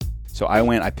So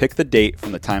I picked the date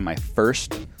from the time I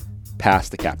first passed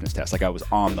the captain's test, like I was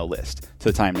on the list, to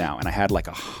the time now, and I had like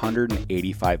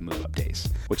 185 move-up days,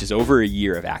 which is over a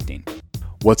year of acting.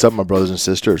 What's up, my brothers and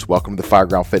sisters? Welcome to the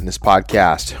Fireground Fitness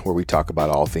Podcast, where we talk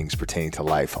about all things pertaining to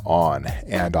life on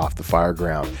and off the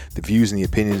fireground. The views and the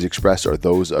opinions expressed are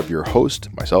those of your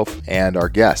host, myself, and our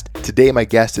guest. Today, my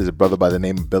guest is a brother by the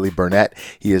name of Billy Burnett.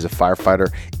 He is a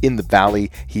firefighter in the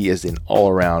Valley. He is an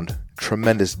all-around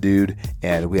tremendous dude,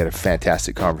 and we had a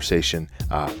fantastic conversation.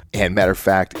 And matter of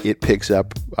fact, it picks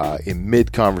up in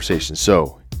mid-conversation.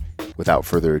 So, without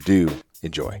further ado,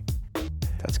 enjoy.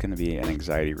 That's going to be an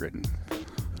anxiety-ridden.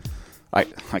 I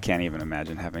can't even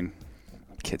imagine having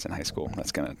kids in high school.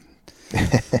 That's going to...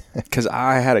 Because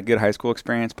I had a good high school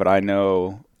experience, but I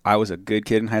know I was a good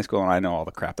kid in high school, and I know all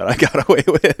the crap that I got away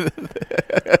with.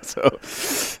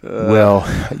 Well,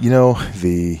 you know,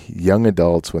 the young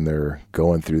adults, when they're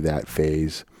going through that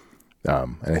phase,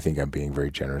 and I think I'm being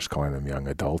very generous calling them young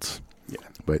adults,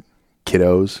 but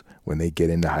kiddos, when they get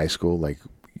into high school, like,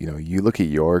 you know, you look at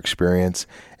your experience,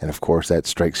 and of course that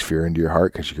strikes fear into your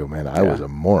heart because you go, man, I was a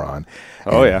moron.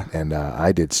 And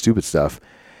I did stupid stuff.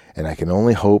 And I can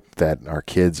only hope that our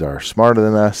kids are smarter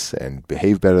than us and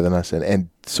behave better than us. And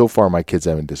so far, my kids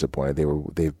haven't disappointed.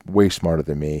 They're way smarter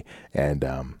than me and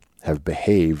have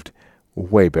behaved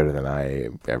way better than I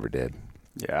ever did.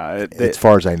 Yeah, as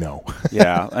far as I know.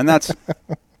 Yeah, and that's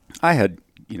I had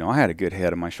a good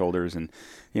head on my shoulders, and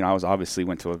I obviously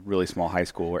went to a really small high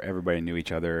school where everybody knew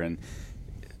each other, and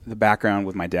the background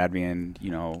with my dad being,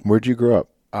 Where'd you grow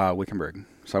up? Wickenburg.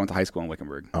 So I went to high school in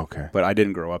Wickenburg. Okay. But I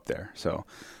didn't grow up there. So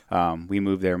we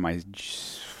moved there between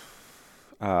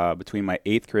my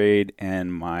 8th grade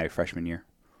and my freshman year.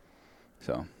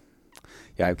 So,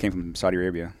 yeah, I came from Saudi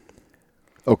Arabia.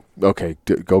 Oh, okay.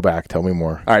 Go back. Tell me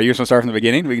more. All right, you just want to start from the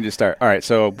beginning? We can just start. All right,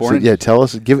 tell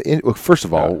us. First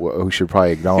of all, we should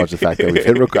probably acknowledge the fact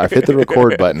that I've hit the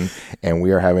record button, and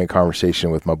we are having a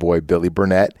conversation with my boy Billy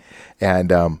Burnett.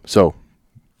 And so,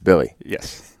 Billy.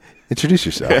 Yes. Introduce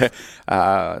yourself.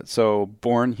 So,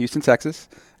 born Houston, Texas,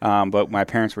 but my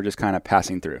parents were just kind of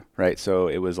passing through, right? So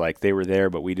it was like they were there,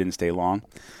 but we didn't stay long.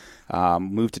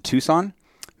 Moved to Tucson.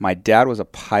 My dad was a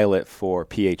pilot for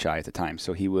PHI at the time,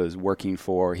 so he was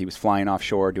flying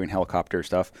offshore doing helicopter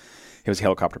stuff. He was a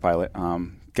helicopter pilot.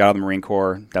 Got out of the Marine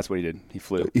Corps. That's what he did. He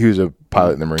flew. He was a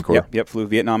pilot in the Marine Corps? Yep. Flew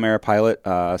Vietnam era pilot,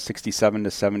 67 to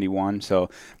 71. So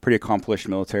pretty accomplished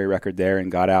military record there,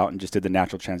 and got out and just did the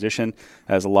natural transition.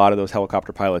 As a lot of those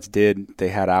helicopter pilots did, they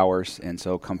had hours, and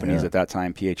so companies at that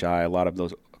time, PHI, a lot of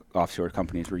those offshore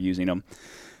companies were using them.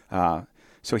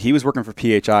 So he was working for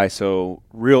PHI. So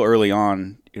real early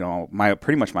on,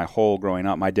 pretty much my whole growing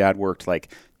up, my dad worked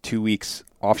like 2 weeks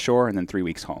offshore and then 3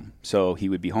 weeks home. So he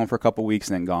would be home for a couple weeks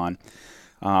and then gone.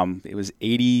 It was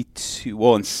 82.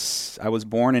 Well, I was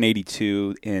born in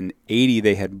 82. In 80,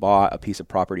 they had bought a piece of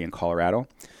property in Colorado.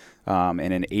 And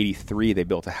in 83, they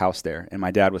built a house there. And my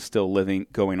dad was still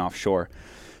going offshore.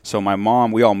 So my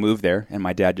mom, we all moved there. And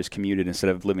my dad just commuted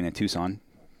instead of living in Tucson.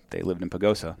 They lived in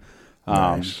Pagosa.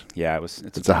 Nice. Yeah,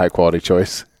 it's a high quality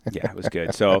choice. Yeah, it was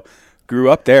good. So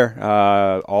grew up there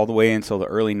all the way until the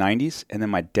early 90s. And then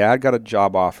my dad got a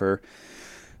job offer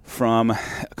from a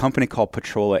company called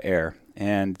Patrola Air.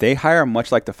 And they hire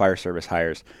much like the fire service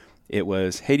hires. It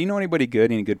was, hey, do you know any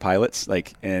good pilots? I was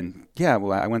in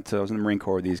the Marine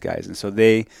Corps with these guys. And so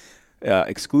they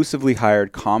exclusively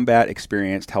hired combat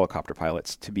experienced helicopter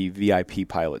pilots to be VIP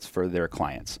pilots for their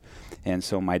clients. And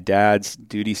so my dad's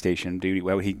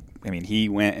he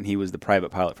went and he was the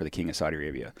private pilot for the King of Saudi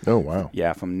Arabia. Oh, wow.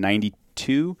 Yeah, from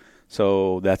 92.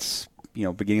 So that's,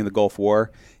 beginning of the Gulf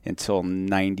War until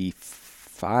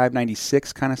 95,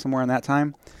 96, kind of somewhere in that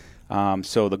time.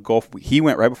 So he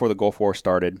went right before the Gulf War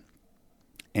started,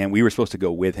 and we were supposed to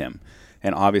go with him.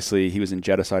 And obviously he was in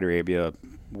Jeddah, Saudi Arabia.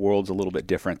 World's a little bit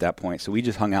different at that point. So we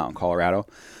just hung out in Colorado.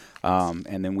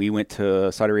 And then we went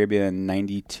to Saudi Arabia in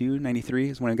 92, 93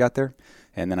 is when I got there.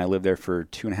 And then I lived there for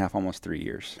 2.5, almost 3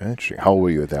 years. Interesting. How old were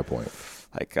you at that point?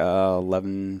 Like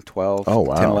 11, 12. Oh,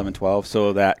 wow. 10, 11, 12.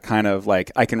 So that kind of I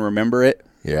can remember it.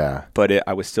 Yeah. But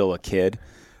I was still a kid.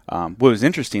 What was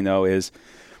interesting, though, is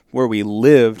where we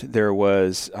lived, there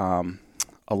was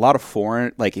a lot of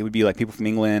foreign, it would be people from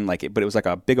England, but it was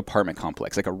a big apartment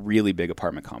complex, a really big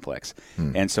apartment complex.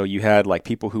 And so you had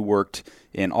people who worked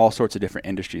in all sorts of different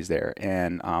industries there.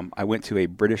 And I went to a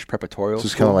British preparatorial So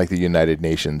it's school. kind of like the United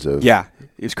Nations of... Yeah,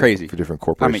 it was crazy. For different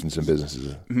corporations and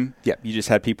businesses. Mm-hmm. Yeah, you just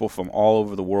had people from all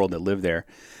over the world that lived there.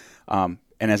 And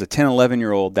as a 10,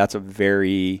 11-year-old, that's a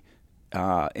very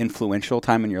influential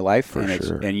time in your life, For and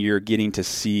sure. and you're getting to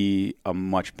see a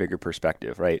much bigger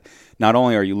perspective, right? Not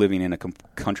only are you living in a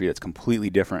country that's completely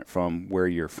different from where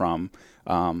you're from,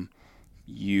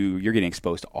 you're getting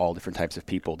exposed to all different types of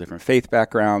people, different faith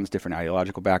backgrounds, different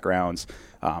ideological backgrounds,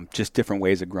 just different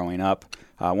ways of growing up.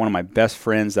 One of my best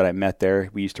friends that I met there,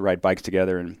 we used to ride bikes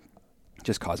together and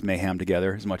just cause mayhem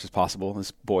together as much as possible, as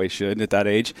boys should at that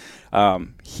age.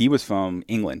 He was from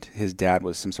England. His dad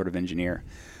was some sort of engineer.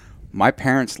 My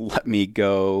parents let me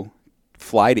go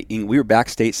fly to England. We were back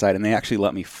stateside, and they actually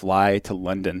let me fly to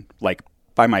London, like,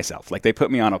 by myself. Like, they put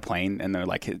me on a plane, and they're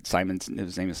like, his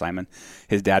name is Simon.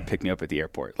 His dad picked me up at the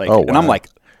airport. Like, wow. And I'm like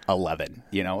 11,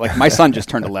 like my son just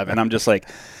turned 11. I'm just like,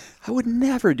 I would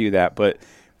never do that. But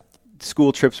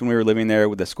school trips when we were living there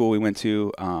with the school we went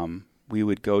to, we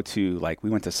would go to, like, we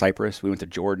went to Cyprus, we went to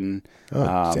Jordan.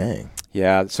 Oh, dang.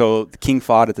 Yeah. So King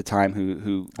Fahd at the time,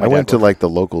 who I went to like the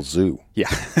local zoo. Yeah.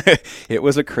 It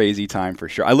was a crazy time for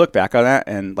sure. I look back on that,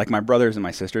 and like my brothers and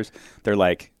my sisters, they're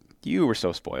like, you were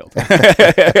so spoiled.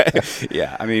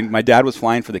 Yeah. I mean, my dad was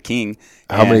flying for the king.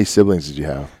 How many siblings did you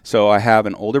have? So I have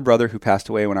an older brother who passed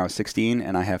away when I was 16,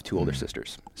 and I have two older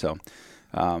sisters. So,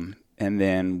 and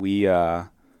then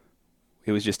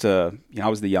it was just I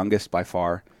was the youngest by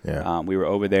far. Yeah. We were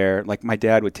over there. Like, my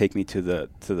dad would take me to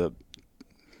the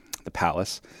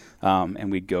palace,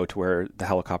 and we'd go to where the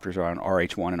helicopters are on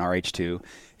RH1 and RH2,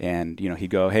 and he'd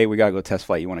go, hey, we gotta go test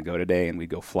flight. You want to go today? And we'd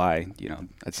go fly.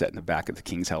 I'd sit in the back of the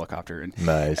king's helicopter. And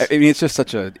nice. I mean, it's just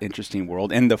such an interesting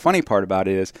world. And the funny part about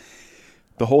it is,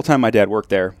 the whole time my dad worked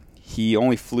there, he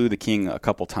only flew the king a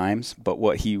couple times. But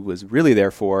what he was really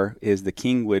there for is the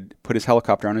king would put his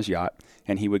helicopter on his yacht,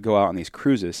 and he would go out on these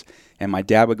cruises, and my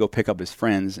dad would go pick up his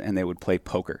friends, and they would play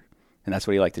poker, and that's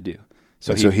what he liked to do.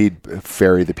 So he'd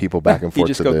ferry the people back and forth.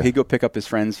 He'd go pick up his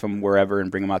friends from wherever and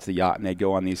bring them out to the yacht, and they'd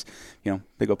go on these,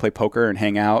 they go play poker and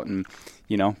hang out and,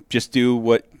 just do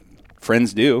what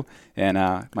friends do. And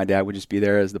my dad would just be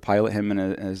there as the pilot, him and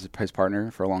as his partner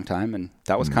for a long time, and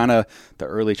that was kind of the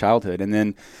early childhood. And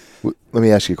then, let me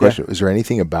ask you a question: is there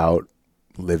anything about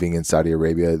living in Saudi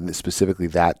Arabia, specifically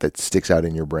that sticks out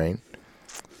in your brain?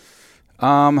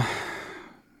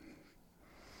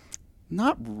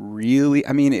 Not really.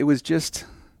 I mean, it was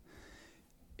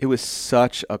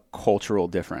such a cultural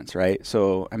difference, right?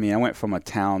 So, I mean, I went from a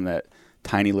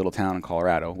tiny little town in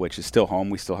Colorado, which is still home.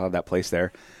 We still have that place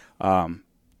there. And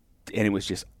it was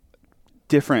just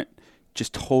different,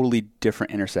 just totally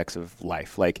different intersects of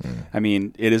life. Like, I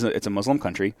mean, it's a Muslim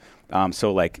country.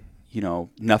 So, like,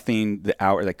 nothing,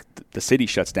 the city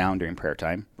shuts down during prayer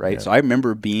time, right? Yeah. So I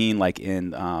remember being like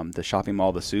in the shopping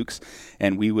mall, the souks,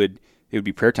 and it would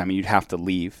be prayer time, and you'd have to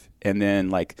leave. And then,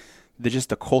 like, just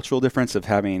the cultural difference of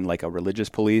having like a religious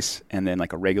police and then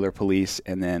like a regular police,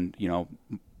 and then,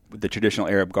 the traditional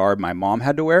Arab garb my mom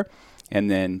had to wear. And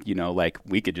then, like,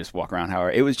 we could just walk around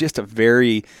however. It was just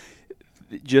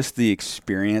just the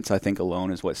experience, I think,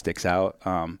 alone is what sticks out.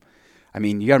 I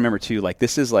mean, you got to remember too, like,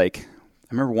 this is like, I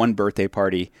remember one birthday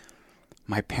party,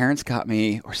 my parents got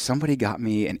me, or somebody got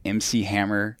me, an MC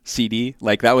Hammer CD.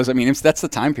 Like, that was, I mean, that's the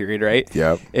time period, right?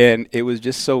 Yep. And it was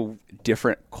just so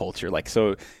different culture. Like,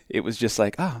 so it was just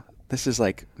like, this is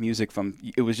like music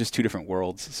it was just two different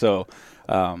worlds. So,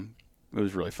 it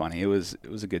was really funny. It was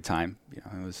a good time.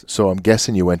 So I'm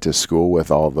guessing you went to school with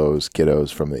all those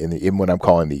kiddos from in what I'm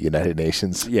calling the United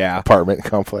Nations apartment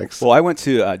complex. Well, I went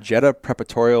to Jeddah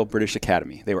Preparatorial British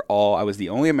Academy. I was the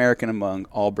only American among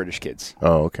all British kids.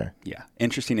 Oh, okay. Yeah.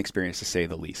 Interesting experience, to say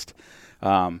the least.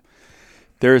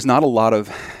 There is not a lot of,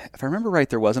 if I remember right,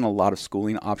 there wasn't a lot of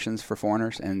schooling options for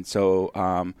foreigners. And so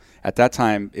at that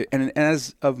time, and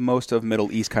as of most of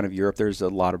Middle East kind of Europe, there's a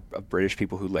lot of British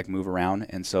people who like move around.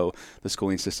 And so the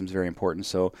schooling system is very important.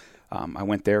 So I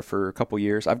went there for a couple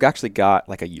years. I've actually got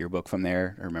like a yearbook from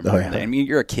there. I remember. I mean,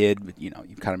 you're a kid, but you kind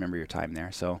of remember your time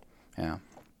there. So, yeah.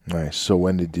 Nice. So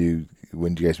when did you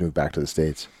guys move back to the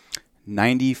States?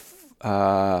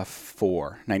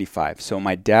 95. So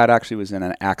my dad actually was in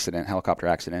an helicopter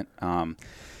accident.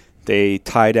 They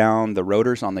tie down the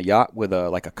rotors on the yacht with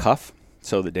a cuff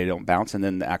so that they don't bounce, and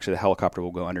then the helicopter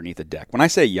will go underneath the deck. When I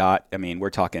say yacht, I mean, we're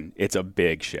talking, it's a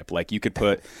big ship. Like, you could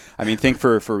put, I mean, think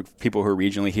for people who are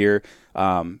regionally here,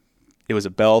 it was a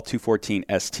Bell 214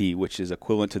 ST, which is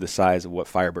equivalent to the size of what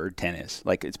Firebird 10 is.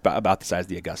 Like, it's about the size of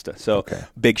the Augusta. So,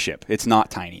 Big ship. It's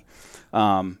not tiny.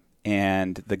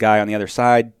 And the guy on the other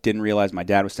side didn't realize my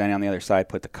dad was standing on the other side,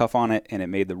 put the cuff on it, and it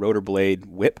made the rotor blade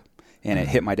whip, and it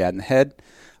hit my dad in the head,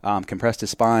 compressed his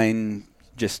spine,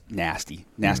 just nasty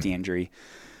injury.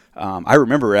 I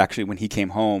remember actually when he came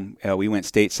home, we went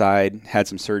stateside, had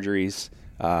some surgeries.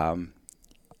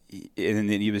 and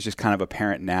then he was just kind of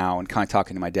apparent now, and kind of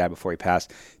talking to my dad before he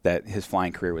passed, that his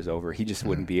flying career was over. He just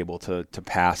wouldn't be able to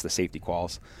pass the safety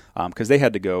quals, because they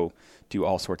had to go do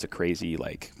all sorts of crazy,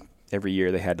 like every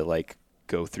year they had to like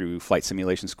go through flight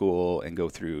simulation school and go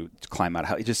through climb out of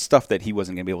house, just stuff that he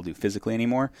wasn't going to be able to do physically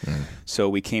anymore. So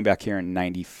we came back here in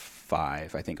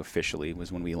 95, I think officially was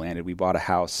when we landed. We bought a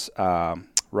house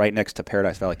right next to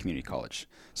Paradise Valley Community College.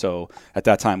 So at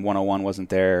that time, 101 wasn't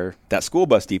there. That school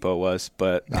bus depot was,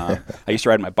 but I used to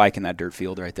ride my bike in that dirt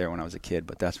field right there when I was a kid,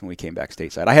 but that's when we came back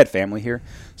stateside. I had family here,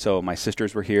 so my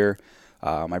sisters were here.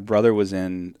 My brother was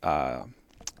in, where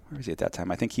was he at that time?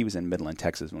 I think he was in Midland,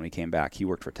 Texas when we came back. He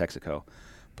worked for Texaco.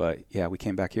 But, yeah, we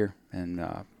came back here. And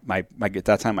my at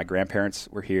that time, my grandparents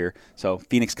were here. So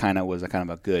Phoenix kind of was a kind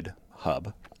of a good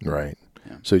hub. Right.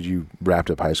 Yeah. So you wrapped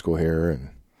up high school here? And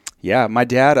yeah, my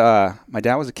dad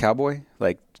was a cowboy,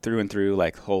 like through and through,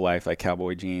 like whole life, like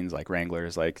cowboy jeans, like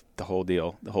Wranglers, like the whole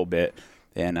deal, the whole bit.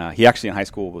 And he actually in high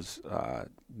school was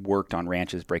worked on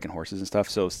ranches, breaking horses and stuff.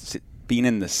 So being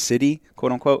in the city,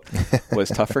 quote unquote, was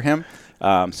tough for him.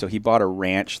 So he bought a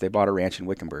ranch. They bought a ranch in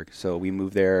Wickenburg. So we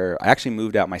moved there. I actually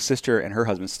moved out. My sister and her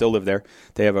husband still live there.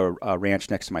 They have a ranch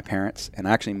next to my parents. And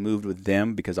I actually moved with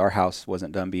them because our house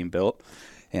wasn't done being built.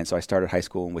 And so I started high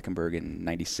school in Wickenburg in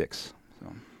 96.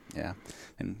 So, yeah.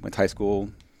 And went to high school,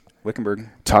 Wickenburg.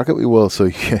 Talk it we will. So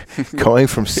going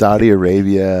from Saudi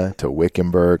Arabia to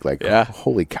Wickenburg, like,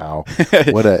 holy cow.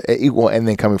 What and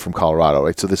then coming from Colorado,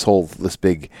 right? So this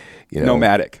big,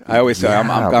 nomadic. I always say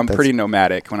I'm pretty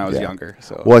nomadic when I was younger.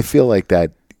 So. Well, I feel like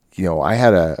that, I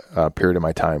had a period of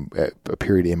my time, a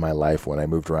period in my life when I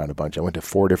moved around a bunch. I went to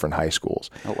 4 different high schools.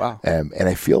 Oh, wow. And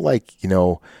I feel like,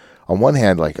 on one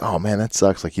hand, like, oh man, that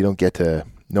sucks. Like you don't get to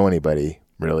know anybody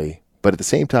really, but at the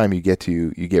same time, you get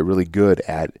really good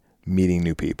at meeting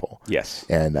new people. Yes.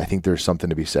 And I think there's something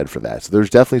to be said for that. So there's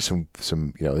definitely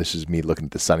some, this is me looking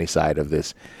at the sunny side of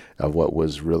this, of what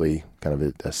was really kind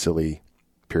of a silly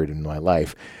period in my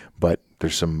life, but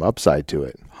there's some upside to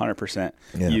it. 100%.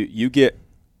 Yeah. You get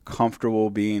comfortable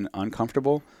being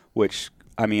uncomfortable, which,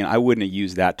 I mean, I wouldn't have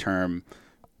used that term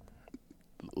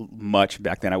much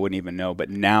back then. I wouldn't even know. But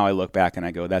now I look back and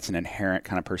I go, that's an inherent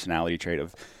kind of personality trait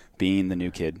of being the new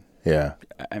kid. Yeah.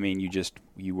 I mean,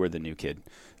 you were the new kid.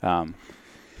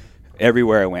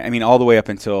 Everywhere I went, I mean, all the way up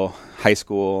until high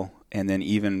school, and then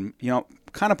even,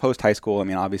 kind of post high school. I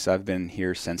mean, obviously I've been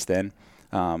here since then.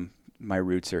 My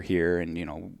roots are here,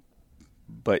 and,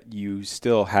 but you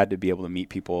still had to be able to meet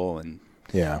people. And,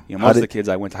 most of the kids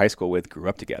I went to high school with grew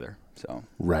up together. So.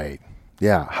 Right.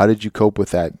 Yeah. How did you cope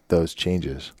with those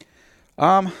changes?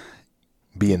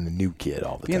 Being the new kid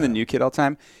all the time. Being the new kid all the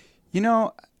time.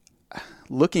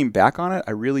 Looking back on it,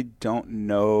 I really don't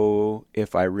know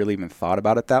if I really even thought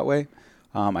about it that way.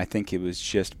 I think it was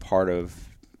just I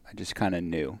just kind of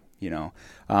knew,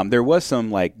 There was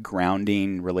some like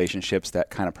grounding relationships that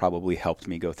kind of probably helped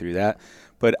me go through that.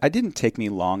 But it didn't take me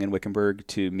long in Wickenburg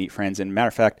to meet friends. And matter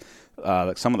of fact,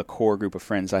 some of the core group of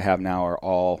friends I have now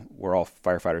we're all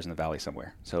firefighters in the valley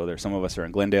somewhere. So some of us are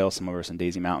in Glendale, some of us in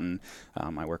Daisy Mountain.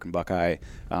 I work in Buckeye.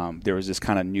 There was this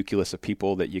kind of nucleus of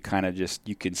people that you kind of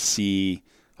you could see,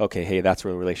 okay, hey, that's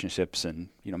where the relationships. And,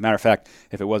 matter of fact,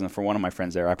 if it wasn't for one of my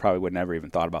friends there, I probably would never even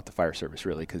thought about the fire service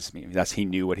really, because he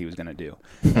knew what he was going to do.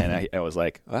 And I was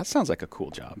like, well, that sounds like a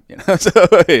cool job. So,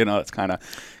 that's kind of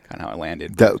how I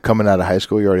landed. Coming out of high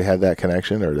school, you already had that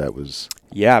connection, or that was?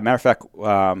 Yeah, matter of fact,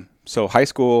 so high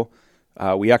school,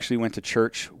 we actually went to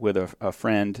church with a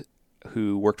friend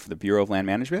who worked for the Bureau of Land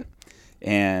Management.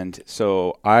 And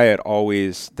so I had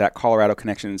always, that Colorado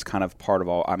connection is kind of part of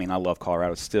all. I mean, I love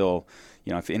Colorado still.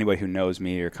 If anybody who knows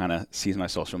me or kind of sees my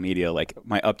social media, like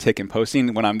my uptick in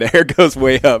posting when I'm there goes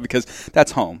way up, because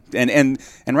that's home. And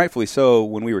rightfully so.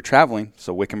 When we were traveling,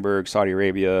 so Wickenburg, Saudi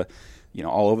Arabia,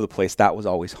 all over the place, that was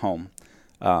always home.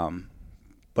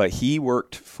 But he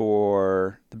worked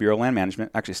for the Bureau of Land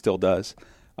Management, actually still does.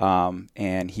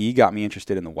 And he got me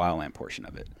interested in the wildland portion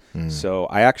of it. So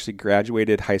I actually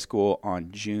graduated high school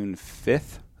on June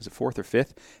 5th. Was it 4th or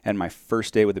 5th? And my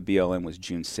first day with the BLM was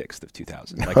June 6th of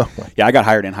 2000. I got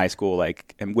hired in high school,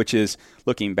 and which is,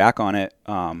 looking back on it,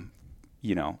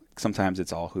 sometimes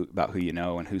it's all about who you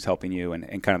know and who's helping you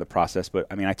and kind of the process. But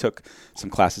I mean, I took some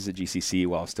classes at GCC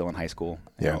while I was still in high school.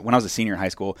 Yeah. When I was a senior in high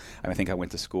school, I think I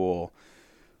went to school,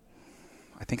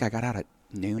 I think I got out at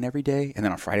noon every day. And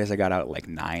then on Fridays I got out at like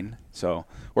 9. So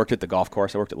worked at the golf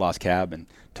course. I worked at Lost Cab and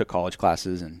took college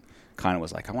classes, and kind of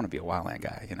was like, I want to be a wildland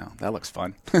guy. That looks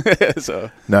fun. So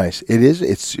nice.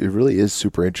 It really is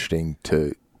super interesting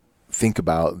to think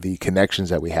about the connections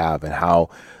that we have and how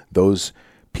those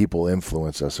people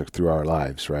influence us through our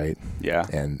lives, right? Yeah.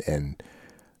 And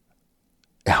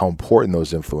how important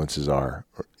those influences are.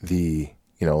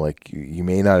 Like you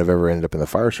may not have ever ended up in the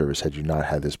fire service had you not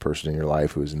had this person in your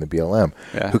life who was in the BLM,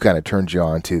 who kind of turned you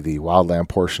on to the wildland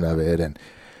portion of it, and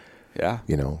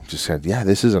just said,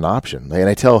 this is an option. And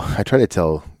I try to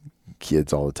tell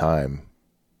kids all the time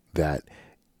that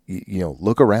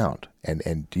look around,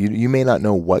 and you may not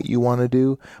know what you want to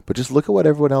do, but just look at what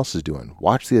everyone else is doing.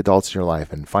 Watch the adults in your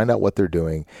life and find out what they're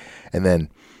doing, and then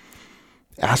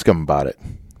ask them about it.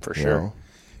 For sure.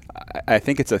 I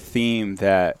think it's a theme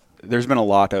that there's been a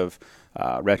lot of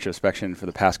retrospection for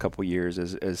the past couple of years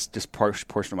as just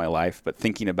portion of my life, but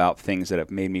thinking about things that have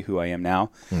made me who I am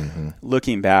now. Mm-hmm.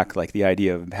 Looking back, like the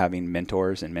idea of having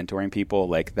mentors and mentoring people,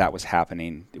 like that was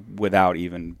happening without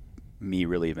even me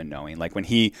really even knowing. Like when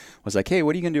he was like, "Hey,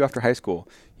 what are you going to do after high school?"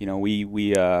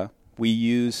 We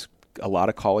use a lot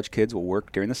of college kids will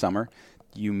work during the summer.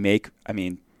 You make,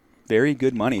 very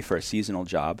good money for a seasonal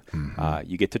job. Mm-hmm.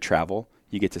 You get to travel.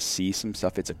 You get to see some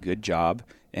stuff. It's a good job.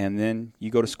 And then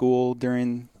you go to school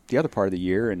during the other part of the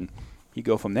year, and you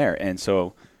go from there. And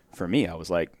so for me, I was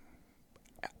like,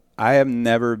 I have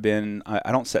never been –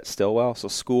 I don't sit still well. So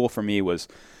school for me was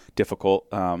difficult.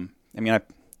 I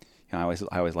always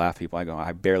laugh at people. I go,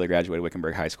 I barely graduated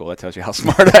Wickenburg High School. That tells you how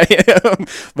smart I am.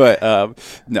 But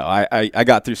no, I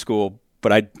got through school.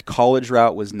 But college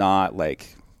route was not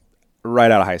like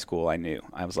right out of high school. I knew.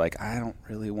 I was like, I don't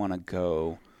really want to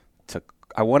go to –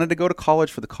 I wanted to go to college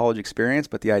for the college experience,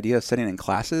 but the idea of sitting in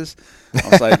classes, I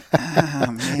was like,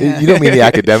 man. You don't mean the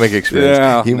academic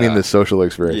experience. You mean the social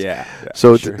experience. Yeah.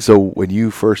 So when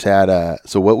you first had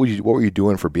what were you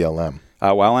doing for BLM?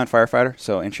 Wildland firefighter,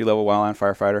 so entry-level wildland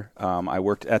firefighter. I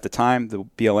worked at the time. The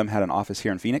BLM had an office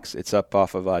here in Phoenix. It's up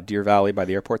off of Deer Valley by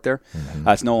the airport there. Mm-hmm.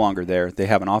 It's no longer there. They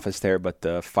have an office there, but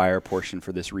the fire portion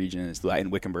for this region is in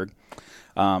Wickenburg.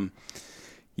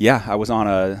 I was on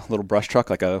a little brush truck,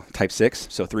 like a Type 6,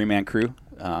 so 3-man crew,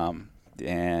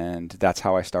 and that's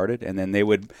how I started. And then they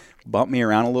would bump me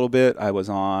around a little bit. I was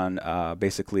on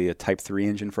basically a Type 3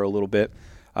 engine for a little bit,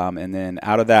 and then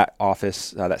out of that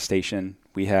office, that station,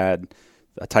 we had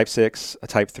a Type 6, a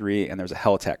Type 3, and there was a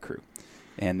Helitac crew.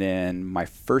 And then my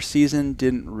first season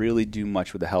didn't really do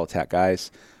much with the Helitac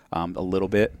guys, a little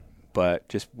bit, but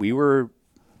just we were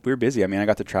busy. I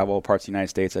got to travel parts of the United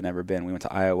States I'd never been. We went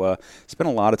to Iowa, spent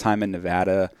a lot of time in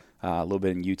Nevada, a little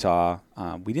bit in Utah.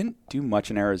 We didn't do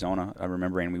much in Arizona, I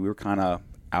remember, and we were kind of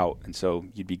out. And so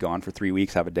you'd be gone for 3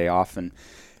 weeks, have a day off, and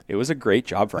it was a great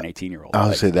job for an 18-year-old. I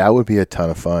would say that would be a ton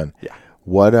of fun. Yeah.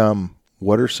 What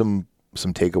are some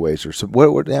takeaways, or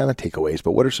what not takeaways,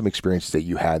 but what are some experiences that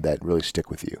you had that really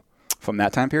stick with you from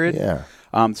that time period? Yeah.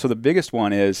 So the biggest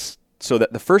one is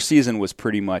that the first season was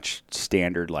pretty much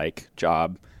standard, like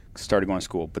job, started going to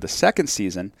school. But the second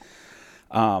season,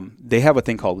 they have a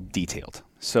thing called detailed.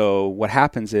 So what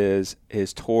happens is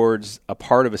towards a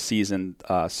part of a season,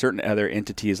 certain other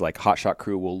entities like Hotshot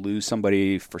Crew will lose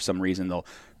somebody for some reason. They'll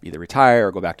either retire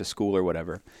or go back to school or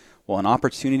whatever. Well, an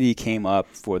opportunity came up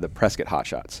for the Prescott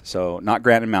Hotshots. So not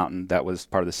Granite Mountain, that was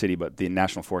part of the city, but the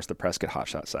National Forest, the Prescott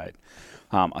Hotshot side.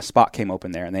 A spot came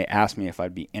open there, and they asked me if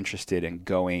I'd be interested in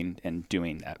going and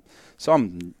doing that. So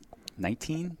I'm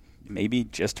 19, maybe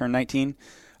just turned 19,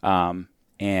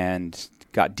 and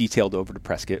got detailed over to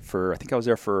Prescott for, I think I was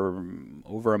there for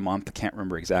over a month. I can't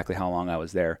remember exactly how long I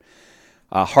was there.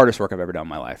 Hardest work I've ever done in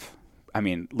my life.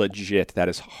 Legit, that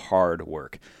is hard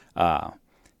work.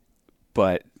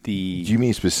 But do you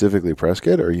mean specifically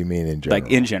Prescott, or you mean in general?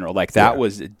 Like in general, that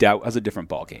was a different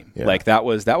ball game. Yeah. Like that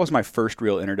was my first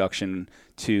real introduction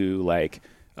to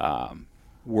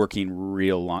working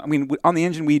real long. On the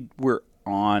engine you were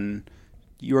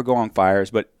going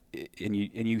fires, but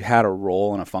you had a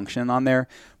role and a function on there,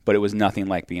 but it was nothing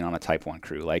like being on a Type 1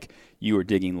 crew. Like you were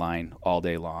digging line all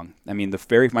day long.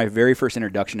 My very first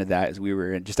introduction to that is we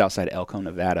were just outside Elko,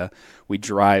 Nevada. We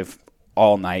drive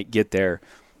all night, get there.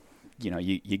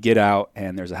 You get out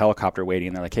and there's a helicopter waiting,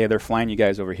 and they're like, hey, they're flying you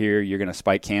guys over here. You're going to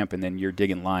spike camp, and then you're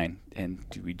digging line. And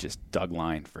we just dug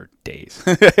line for days.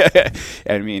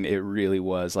 It really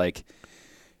was like,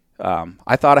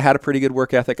 I thought I had a pretty good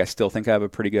work ethic. I still think I have a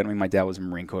pretty good, my dad was a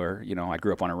Marine Corps. I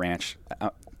grew up on a ranch.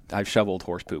 I've shoveled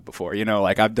horse poop before,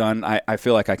 I've done, I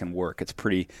feel like I can work. It's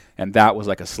pretty, and that was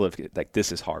like a slip, like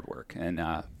this is hard work. And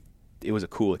it was a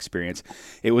cool experience.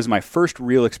 It was my first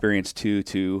real experience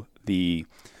to the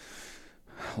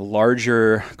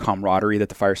larger camaraderie that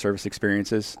the fire service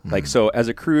experiences. Mm-hmm. So as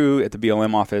a crew at the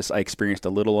BLM office, I experienced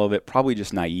a little of it, probably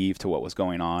just naive to what was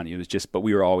going on. It was just, but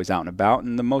we were always out and about,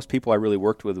 and the most people I really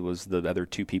worked with was the other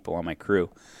 2 people on my crew.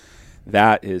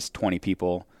 That is 20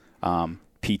 people,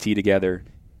 PT together,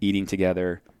 eating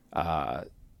together,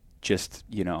 just,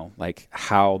 like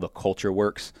how the culture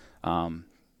works,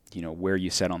 where you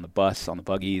sit on the bus, on the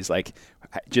buggies, like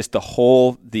just that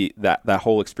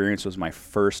whole experience was my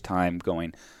first time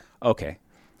going, okay,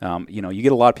 you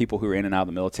get a lot of people who are in and out of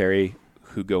the military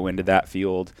who go into that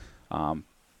field.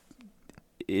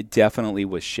 It definitely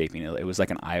was shaping it. It was like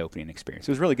an eye-opening experience.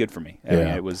 It was really good for me. I mean,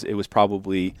 it was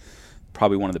probably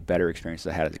one of the better experiences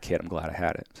I had as a kid. I'm glad I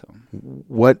had it. So,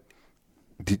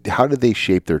 how did they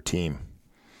shape their team?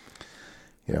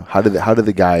 How did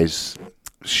the guys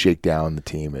shake down the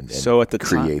team and so at the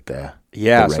create time, the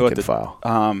rank so at and file?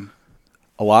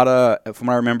 A lot of, from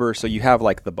what I remember, so you have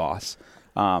like the boss,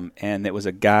 and it was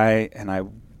a guy, and I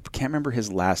can't remember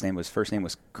his last name. His first name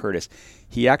was Curtis.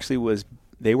 He actually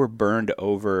they were burned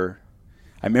over.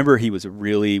 I remember he was a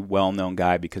really well-known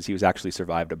guy because he was actually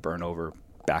survived a burn over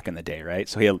back in the day, right?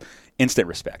 So he had instant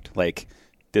respect. Like,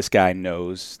 this guy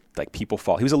knows, like, people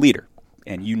fall. He was a leader,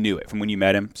 and you knew it from when you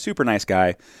met him. Super nice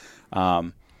guy.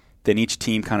 Then each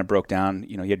team kind of broke down.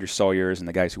 You had your Sawyers and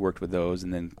the guys who worked with those,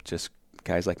 and then just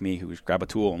guys like me who would grab a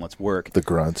tool and let's work. The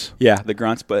grunts. Yeah, the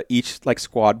grunts. But each like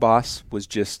squad boss was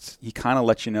just, he kind of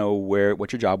let you know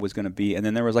what your job was going to be. And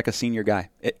then there was like a senior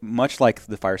guy, much like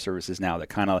the fire services now, that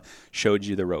kind of showed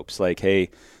you the ropes. Like,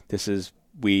 hey,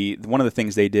 one of the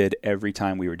things they did every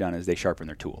time we were done is they sharpened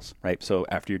their tools, right? So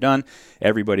after you're done,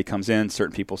 everybody comes in,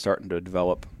 certain people starting to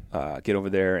develop, get over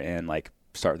there and like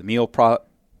start the meal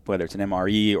whether it's an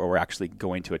MRE or we're actually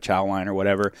going to a chow line or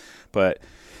whatever. But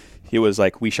it was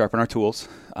like we sharpen our tools.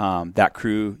 That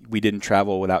crew, we didn't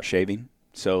travel without shaving.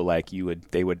 So like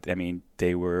they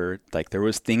were like, there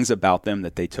was things about them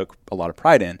that they took a lot of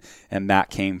pride in, and that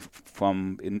came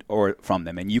from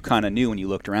them. And you kind of knew when you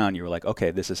looked around, you were like,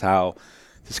 okay, this is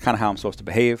kind of how I'm supposed to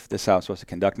behave. This is how I'm supposed to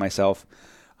conduct myself.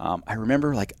 I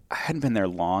remember like I hadn't been there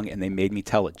long, and they made me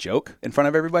tell a joke in front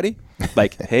of everybody.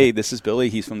 Like, hey, this is Billy.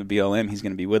 He's from the BLM. He's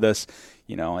going to be with us,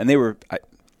 and they were,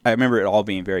 I remember it all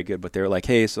being very good, but they were like,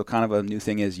 hey, so kind of a new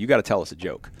thing is you got to tell us a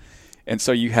joke. And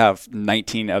so you have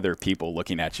 19 other people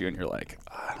looking at you, and you're like,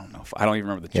 I don't know. I don't even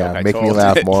remember the joke I told. Make me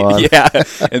laugh, moron. Yeah.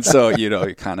 And so,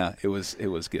 it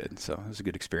was good. So it was a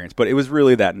good experience. But it was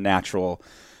really that natural,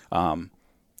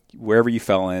 wherever you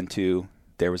fell into,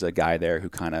 there was a guy there who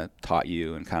kind of taught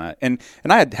you and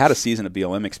and I had a season of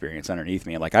BLM experience underneath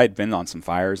me. Like I had been on some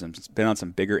fires and been on some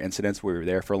bigger incidents where we were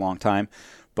there for a long time,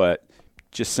 but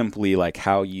just simply like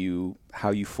how you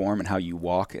form and how you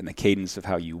walk and the cadence of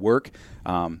how you work,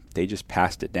 they just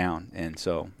passed it down. And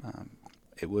so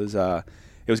it was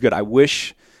good.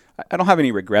 I don't have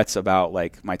any regrets about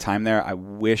like my time there. I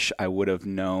wish I would have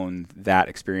known that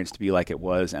experience to be like it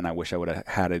was, and I wish I would have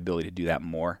had the ability to do that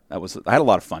more. I had a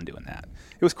lot of fun doing that.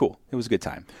 It was cool. It was a good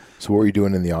time. So what were you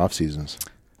doing in the off seasons?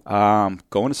 Going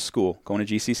to school, going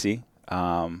to GCC.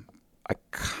 I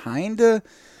kind of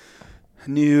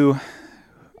knew.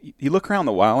 You look around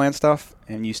the wildland stuff,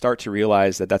 and you start to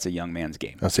realize that that's a young man's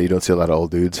game. Oh, so you don't see a lot of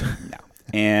old dudes? No.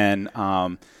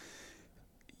 And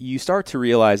you start to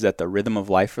realize that the rhythm of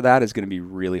life for that is going to be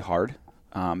really hard.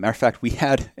 Matter of fact, we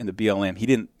had in the BLM,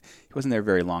 he wasn't there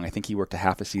very long. I think he worked a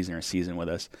half a season or a season with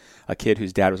us, a kid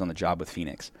whose dad was on the job with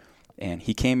Phoenix. And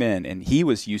he came in, and he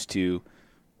was used to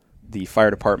the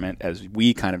fire department as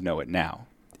we kind of know it now.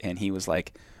 And he was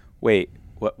like, wait,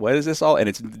 what is this all? And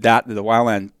it's that the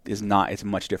wildland is not, it's a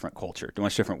much different culture, a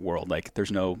much different world. Like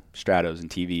there's no Stratos and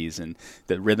TVs, and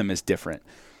the rhythm is different.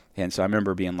 And so I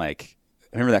remember being like,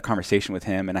 I remember that conversation with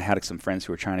him, and I had some friends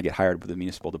who were trying to get hired with the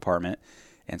municipal department.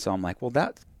 And so I'm like, well,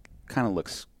 that kind of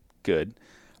looks good.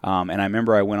 And I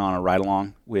remember I went on a ride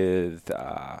along with,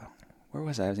 where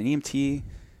was I? I was an EMT.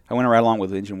 I went on a ride along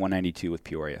with Engine 192 with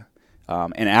Peoria.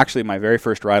 And actually my very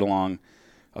first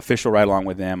official ride along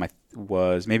with them,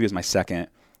 maybe it was my second,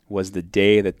 was the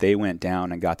day that they went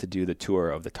down and got to do the tour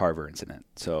of the Tarver incident.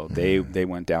 So they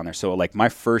went down there. So like my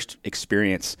first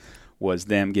experience was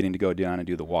them getting to go down and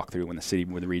do the walkthrough when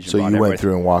the region. So you went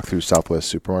through and walked through Southwest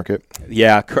Supermarket?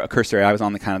 Yeah, cursory. I was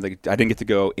on I didn't get to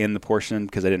go in the portion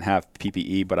because I didn't have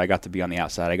PPE, but I got to be on the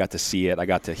outside. I got to see it. I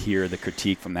got to hear the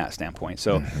critique from that standpoint.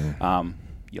 So,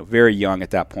 very young at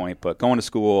that point, but going to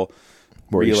school.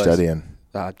 What were you studying?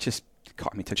 Just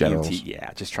caught me, took Generals. EMT.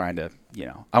 Yeah, just trying to,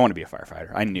 I want to be a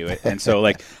firefighter. I knew it. And so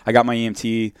like I got my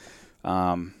EMT.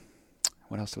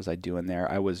 What else was I doing there?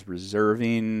 I was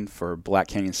reserving for Black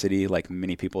Canyon City, like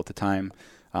many people at the time.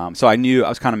 So I knew I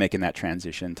was kind of making that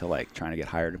transition to like trying to get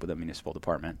hired with a municipal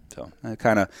department. So I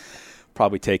kind of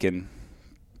probably taken,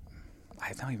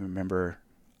 I don't even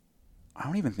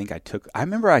think I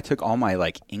remember I took all my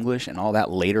like English and all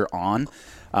that later on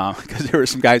because there were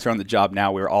some guys who were on the job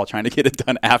now. We were all trying to get it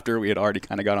done after we had already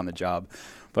kind of got on the job.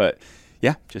 But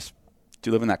yeah, just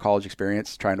living that college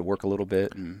experience, trying to work a little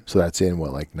bit. And so that's in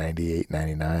what, like 98,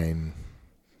 99?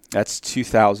 That's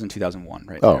 2000, 2001,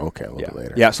 right? Oh, there. okay, a little bit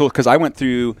later. Yeah, so because I went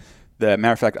through the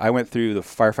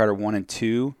firefighter 1 and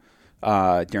 2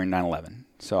 during 9/11.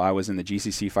 So I was in the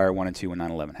GCC Fire 1 and 2 when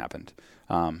 9/11 happened.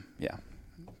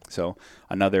 So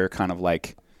another kind of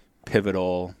like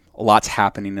pivotal, lots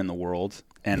happening in the world,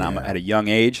 and I'm at a young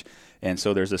age, and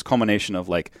so there's this culmination of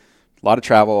like a lot of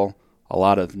travel, a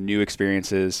lot of new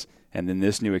experiences, and then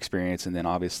this new experience, and then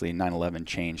obviously 9/11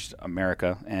 changed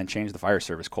America and changed the fire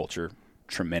service culture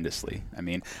tremendously. I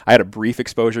mean, I had a brief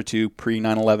exposure to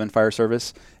pre-9/11 fire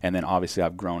service, and then obviously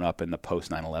I've grown up in the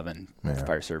post-9/11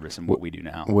 fire service and what we do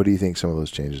now. What do you think some of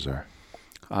those changes are?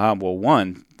 Well,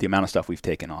 one, the amount of stuff we've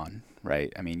taken on,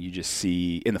 right? I mean, you just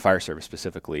see, in the fire service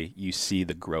specifically, you see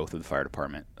the growth of the fire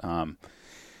department.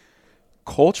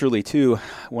 Culturally, too,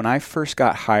 when I first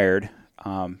got hired,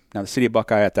 now the city of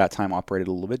Buckeye at that time operated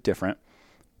a little bit different,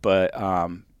 but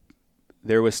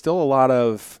there was still a lot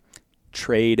of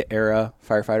trade era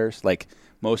firefighters. Like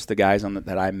most of the guys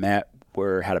that I met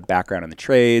had a background in the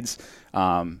trades.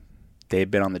 They had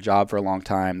been on the job for a long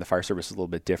time. The fire service is a little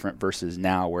bit different versus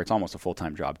now where it's almost a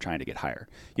full-time job trying to get hired.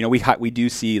 You know, we do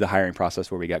see the hiring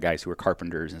process where we got guys who are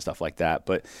carpenters and stuff like that,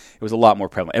 but it was a lot more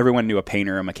prevalent. Everyone knew a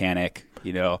painter, a mechanic,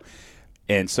 you know,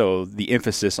 and so the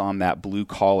emphasis on that blue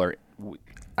collar,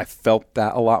 I felt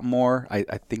that a lot more. I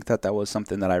think that was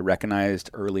something that I recognized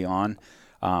early on,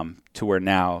 to where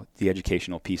now the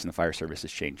educational piece in the fire service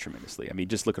has changed tremendously. I mean,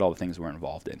 just look at all the things we're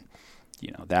involved in.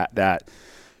 You know, that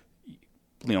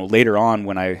you know, later on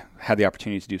when I had the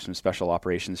opportunity to do some special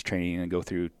operations training and go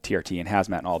through TRT and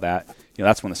hazmat and all that, you know,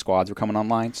 that's when the squads were coming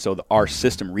online. So our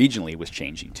system regionally was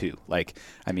changing too. Like,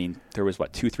 I mean, there was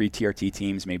 2-3 TRT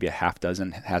teams, maybe a half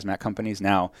dozen hazmat companies.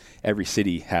 Now every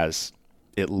city has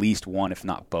at least one, if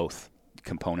not both,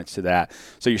 components to that.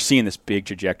 So you're seeing this big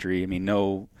trajectory. I mean,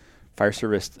 no fire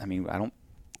service, I mean, I don't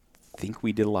think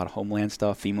we did a lot of homeland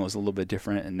stuff. FEMA was a little bit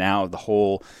different, and now the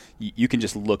whole, you can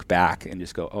just look back and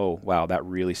just go, oh wow, that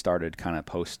really started kind of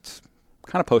post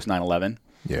 9/11.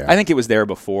 Yeah, I think it was there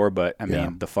before, but I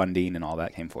mean the funding and all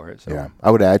that came for it. So. Yeah,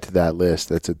 I would add to that list.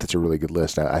 That's a really good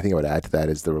list. I think I would add to that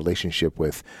is the relationship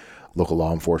with local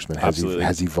law enforcement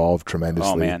has evolved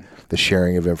tremendously. Oh man, the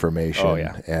sharing of information. Oh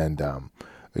yeah, and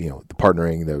you know, the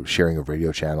partnering, the sharing of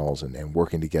radio channels, and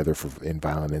working together in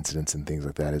violent incidents and things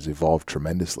like that has evolved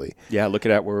tremendously. Yeah, look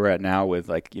at where we're at now with,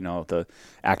 like, you know, the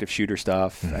active shooter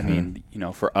stuff. Mm-hmm. I mean, you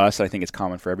know, for us, I think it's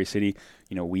common for every city.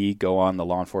 You know, we go on the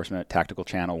law enforcement tactical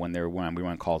channel when we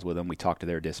run calls with them. We talk to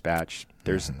their dispatch.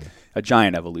 There's a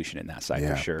giant evolution in that side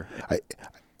for sure.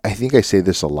 I think I say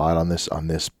this a lot on this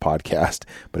podcast,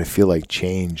 but I feel like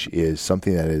change is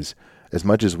something that is, as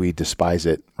much as we despise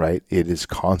it, right? It is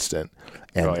constant,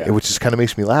 and which just kind of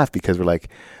makes me laugh because we're like,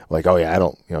 oh yeah, I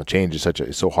don't, you know, change is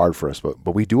it's so hard for us,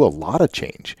 but we do a lot of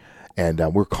change, and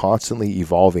we're constantly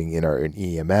evolving in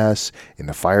EMS, in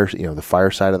the fire, you know, the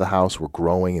fire side of the house. We're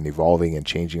growing and evolving and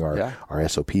changing our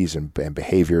SOPs and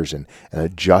behaviors and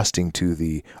adjusting to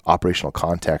the operational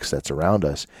context that's around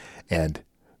us, and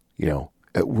you know.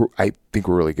 I think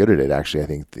we're really good at it. Actually, I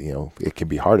think, you know, it can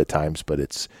be hard at times, but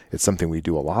it's something we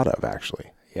do a lot of.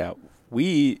 Actually, yeah,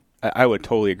 I would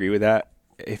totally agree with that.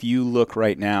 If you look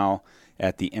right now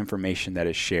at the information that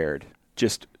is shared,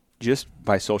 just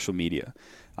by social media,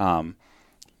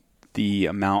 the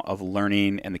amount of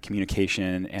learning and the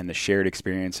communication and the shared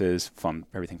experiences from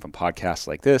everything from podcasts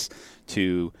like this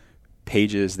to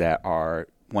pages that are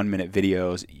 1-minute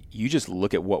videos, you just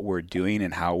look at what we're doing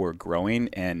and how we're growing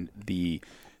and the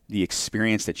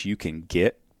experience that you can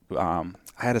get. I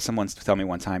had someone tell me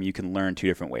one time, you can learn 2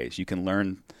 different ways. You can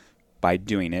learn by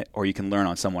doing it, or you can learn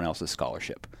on someone else's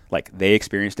scholarship. Like, they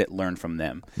experienced it, learn from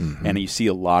them. Mm-hmm. And you see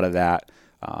a lot of that.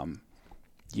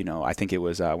 You know, I think it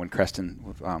was when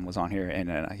Creston was on here,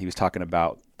 and he was talking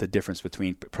about the difference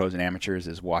between pros and amateurs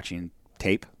is watching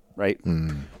tape, right?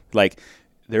 Mm. Like,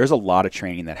 there's a lot of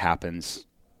training that happens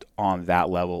on that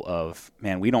level of,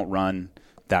 man, we don't run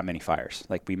that many fires.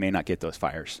 Like, we may not get those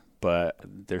fires, but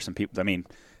there's some people, I mean,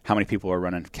 how many people are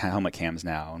running helmet cams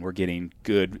now, and we're getting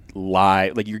good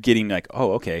live, like, you're getting like,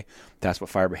 oh, okay, that's what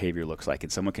fire behavior looks like,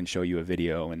 and someone can show you a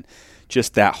video, and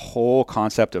just that whole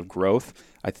concept of growth,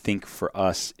 I think for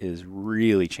us is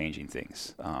really changing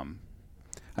things.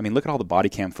 I mean, look at all the body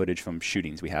cam footage from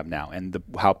shootings we have now, and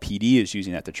how PD is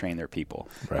using that to train their people,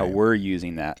 how we're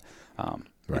using that.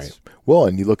 Right. Well,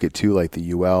 and you look at too, like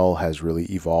the UL has really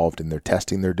evolved in their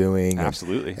testing they're doing.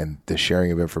 Absolutely. And the sharing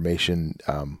of information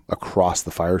across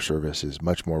the fire service is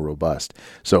much more robust.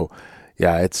 So,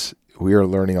 yeah, we are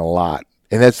learning a lot.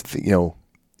 And that's, you know,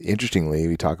 interestingly,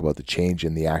 we talk about the change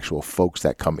in the actual folks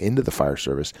that come into the fire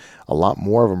service. A lot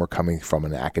more of them are coming from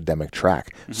an academic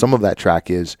track. Mm-hmm. Some of that track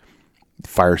is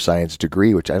fire science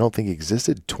degree, which I don't think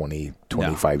existed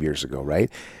 25 years ago, right?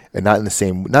 And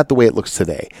not the way it looks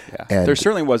today. Yeah. And there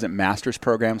certainly wasn't master's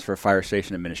programs for fire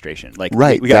station administration. Like,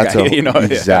 right. We got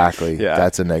exactly. Yeah.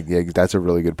 That's a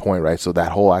really good point, right? So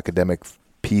that whole academic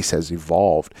piece has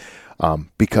evolved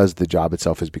because the job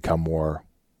itself has become more,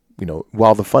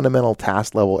 while the fundamental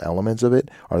task level elements of it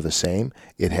are the same,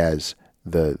 it has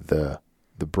the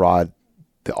broad,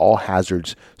 the all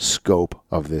hazards scope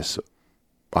of this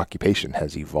occupation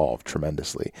has evolved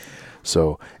tremendously.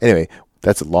 So anyway,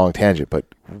 that's a long tangent, but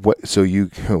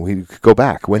we go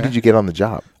back. When did you get on the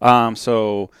job?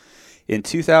 So in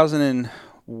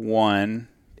 2001,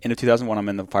 end of 2001, I'm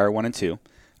in the Fire 1 and 2.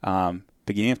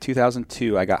 Beginning of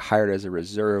 2002, I got hired as a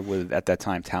reserve with, at that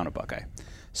time, Town of Buckeye.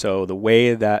 So the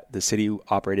way that the city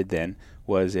operated then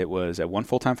was it was a one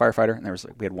full-time firefighter, and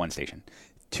we had one station,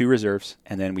 2 reserves,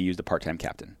 and then we used a part-time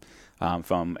captain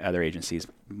from other agencies.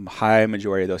 High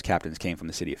majority of those captains came from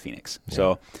the city of Phoenix. Yeah.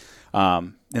 So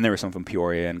and there were some from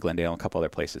Peoria and Glendale and a couple other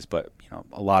places, but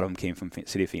a lot of them came from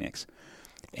city of Phoenix.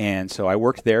 And so I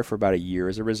worked there for about a year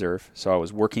as a reserve. So I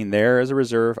was working there as a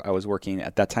reserve. I was working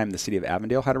at that time. The city of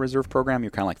Avondale had a reserve program.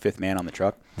 You're kind of like fifth man on the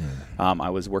truck. I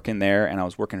was working there, and I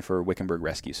was working for Wickenburg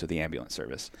Rescue, so the ambulance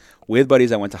service, with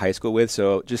buddies I went to high school with.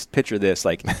 So just picture this: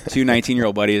 like 2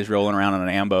 19-year-old buddies rolling around on an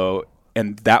ambo.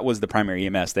 And that was the primary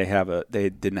EMS. They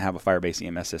didn't have a fire-based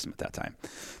EMS system at that time.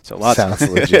 So lots sounds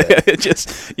legit.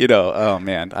 Just oh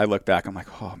man, I look back, I'm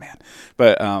like, oh man.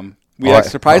 But we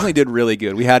surprisingly did really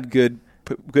good. We had good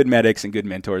medics and good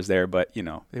mentors there. But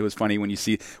it was funny when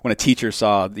a teacher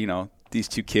saw these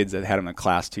 2 kids that had them in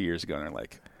class 2 years ago, and they're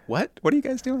like, what are you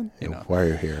guys doing? Why are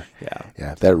you here?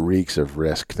 Yeah. That reeks of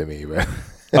risk to me. But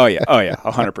oh yeah,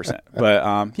 100%.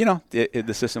 But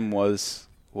the system was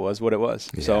what it was.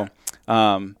 Yeah.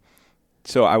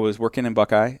 So I was working in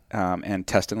Buckeye and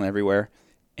testing everywhere,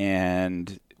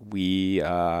 and we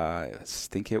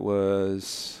think it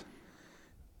was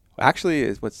actually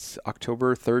what's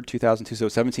October 3rd, 2002. So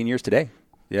 17 years today.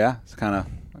 Yeah, it's kind of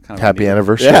happy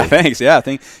anniversary. Yeah, thanks. Yeah,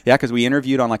 because we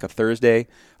interviewed on like a Thursday.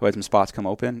 We had some spots come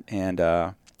open, and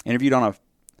interviewed on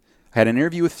I had an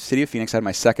interview with City of Phoenix. I had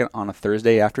my second on a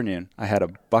Thursday afternoon. I had a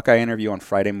Buckeye interview on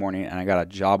Friday morning, and I got a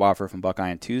job offer from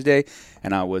Buckeye on Tuesday,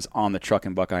 and I was on the truck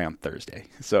in Buckeye on Thursday.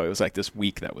 So it was like this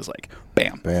week that was like,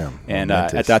 bam. Bam. And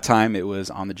at that time, it was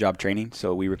on-the-job training.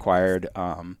 So we required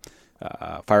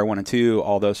Fire 1 and 2,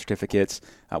 all those certificates.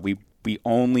 We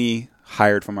only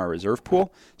hired from our reserve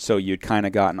pool, so you'd kind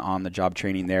of gotten on-the-job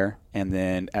training there. And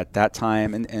then at that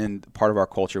time, and part of our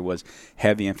culture was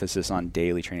heavy emphasis on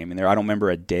daily training. I mean, I don't remember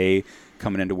a day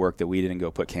coming into work that we didn't go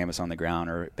put canvas on the ground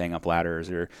or bang up ladders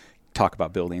or talk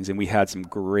about buildings. And we had some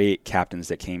great captains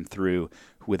that came through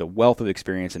with a wealth of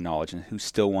experience and knowledge and who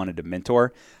still wanted to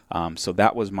mentor. So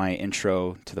that was my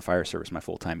intro to the fire service, my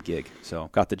full-time gig. So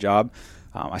got the job.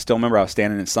 I still remember I was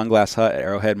standing in Sunglass Hut at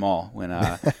Arrowhead Mall when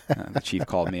the chief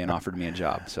called me and offered me a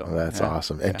job. So that's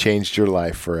awesome. It changed your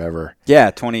life forever.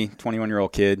 Yeah,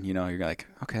 21-year-old kid, you're like,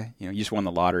 okay, you just won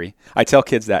the lottery. I tell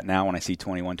kids that now when I see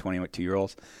 21,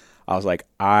 22-year-olds. I was like,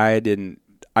 I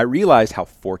realized how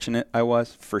fortunate I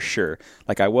was, for sure.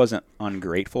 Like, I wasn't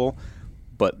ungrateful,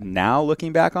 but now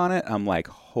looking back on it, I'm like,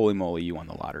 holy moly, you won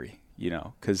the lottery,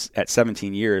 because at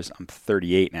 17 years, I'm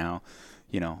 38 now,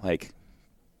 like,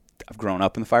 I've grown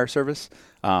up in the fire service,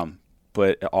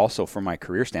 but also from my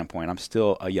career standpoint, I'm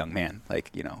still a young man.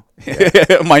 Like,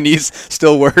 my knees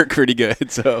still work pretty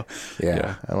good. So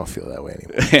yeah. I don't feel that way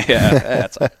anymore. Yeah,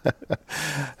 that's all.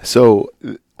 So,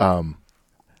 no,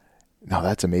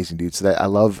 that's amazing, dude. So I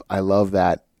love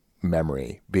that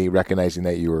memory, recognizing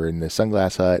that you were in the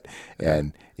Sunglass Hut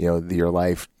and your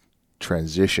life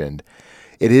transitioned.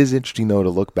 It is interesting, though, to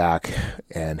look back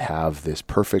and have this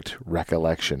perfect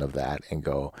recollection of that and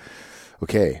go,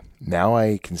 okay, now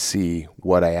I can see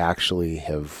what I actually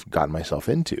have gotten myself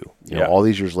into. All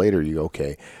these years later, you go,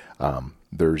 okay,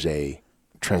 there's a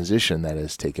transition that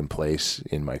has taken place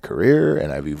in my career,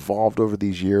 and I've evolved over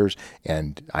these years,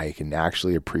 and I can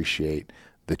actually appreciate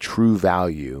the true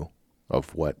value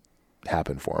of what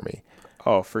happened for me.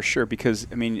 Oh, for sure, because,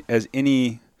 I mean, as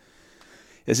anyone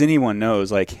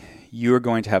knows, like, you're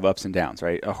going to have ups and downs,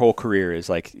 right? A whole career is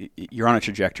like you're on a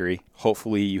trajectory.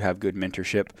 Hopefully you have good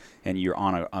mentorship and you're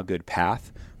on a good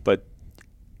path. But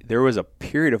there was a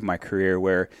period of my career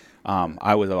where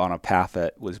I was on a path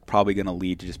that was probably going to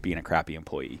lead to just being a crappy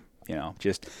employee,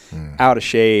 just out of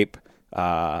shape,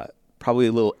 probably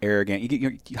a little arrogant.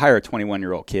 You hire a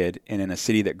 21-year-old kid, and in a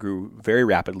city that grew very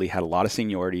rapidly, had a lot of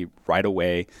seniority right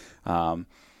away,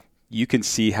 you can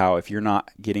see how if you're not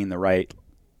getting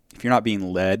if you're not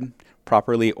being led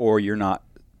properly, or you're not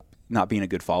being a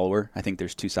good follower, I think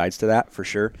there's two sides to that for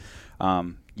sure.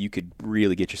 You could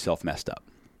really get yourself messed up.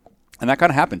 And that kind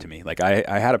of happened to me. Like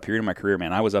I had a period in my career,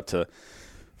 man, I was up to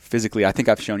physically, I think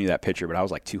I've shown you that picture, but I was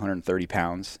like 230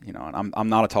 pounds, and I'm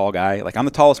not a tall guy. Like I'm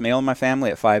the tallest male in my family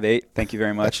at 5'8". Thank you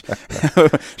very much.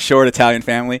 Short Italian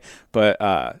family. But,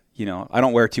 I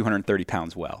don't wear 230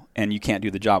 pounds well, and you can't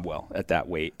do the job well at that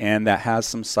weight. And that has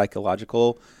some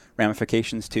psychological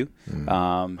ramifications too.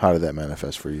 How did that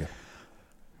manifest for you?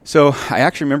 So I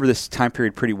actually remember this time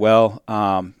period pretty well.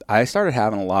 I started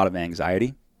having a lot of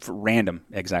anxiety, random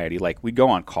anxiety. Like we'd go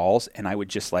on calls and I would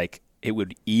just it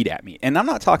would eat at me. And I'm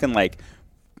not talking like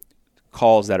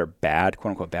calls that are bad,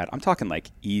 quote unquote bad. I'm talking like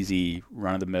easy,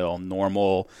 run of the mill,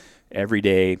 normal,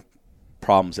 everyday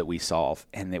problems that we solve.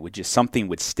 And it would something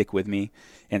would stick with me.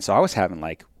 And so I was having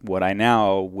like what I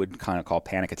now would kind of call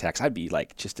panic attacks. I'd be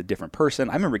like just a different person.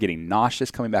 I remember getting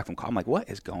nauseous coming back from call. I'm like, what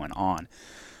is going on?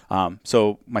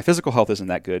 So my physical health isn't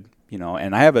that good,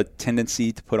 and I have a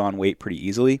tendency to put on weight pretty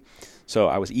easily. So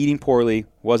I was eating poorly,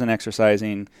 wasn't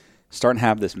exercising, starting to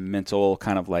have this mental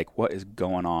kind of like, what is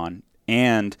going on?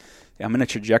 And I'm in a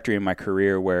trajectory in my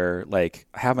career where like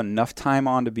I have enough time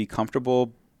on to be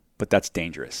comfortable, but that's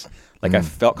dangerous. Like I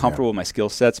felt comfortable with my skill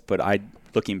sets, but I,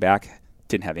 looking back,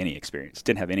 didn't have any experience,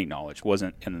 didn't have any knowledge,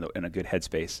 wasn't in a good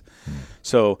headspace.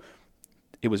 So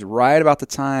it was right about the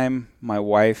time my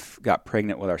wife got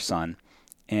pregnant with our son,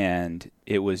 and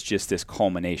it was just this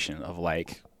culmination of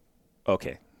like,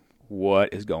 okay,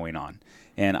 what is going on?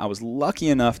 And I was lucky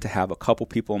enough to have a couple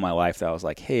people in my life that I was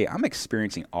like, hey, I'm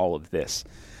experiencing all of this.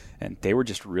 And they were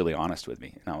just really honest with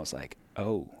me. And I was like,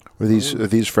 oh. Are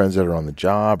these friends that are on the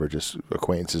job or just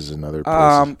acquaintances in other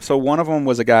places? So one of them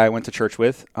was a guy I went to church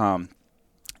with.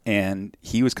 And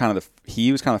he was kind of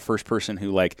the first person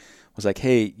who like was like,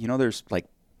 hey, there's like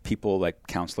people like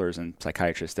counselors and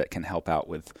psychiatrists that can help out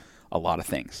with a lot of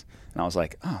things. And I was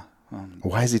like, oh.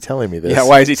 Why is he telling me this? Yeah,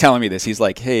 why is he telling me this? He's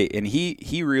like, hey, and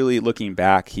he really, looking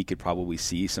back, he could probably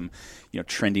see some,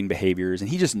 trending behaviors, and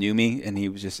he just knew me, and he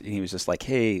was just like,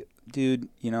 hey, dude,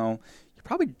 you're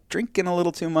probably drinking a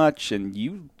little too much, and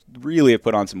you really have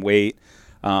put on some weight.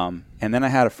 And then I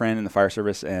had a friend in the fire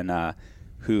service, and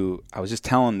who I was just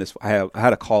telling this, I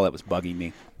had a call that was bugging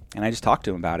me, and I just talked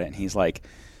to him about it, and he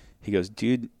goes,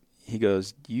 dude, there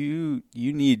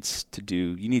needs to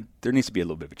be a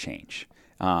little bit of a change.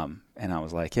 And I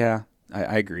was like, yeah,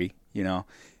 I agree,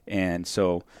 and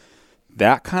so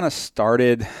that kind of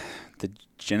started the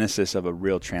genesis of a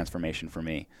real transformation for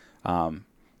me.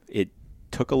 It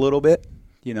took a little bit,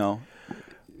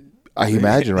 I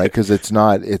imagine, right? Because it's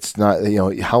not,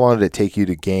 how long did it take you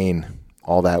to gain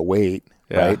all that weight?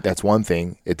 Yeah. Right. That's one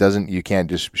thing. You can't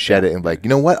just shed it and be like, you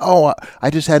know what? Oh, I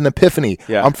just had an epiphany.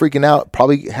 Yeah. I'm freaking out.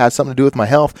 Probably has something to do with my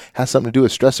health, has something to do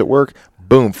with stress at work.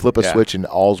 Boom, flip a switch and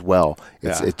all's well.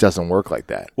 It doesn't work like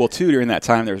that. Well, too, during that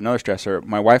time, there was another stressor.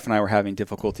 My wife and I were having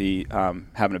difficulty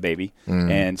having a baby.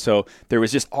 And so there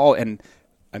was just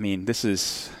this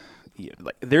is,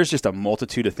 there's just a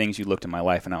multitude of things you looked in my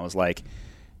life, and I was like,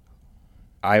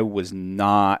 I was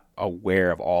not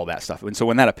aware of all that stuff. And so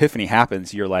when that epiphany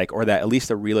happens, you're like, or that at least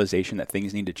a realization that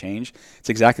things need to change, it's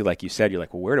exactly like you said. You're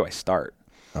like, well, where do I start?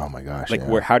 Oh my gosh! Like,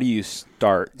 how do you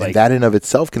start? And that in of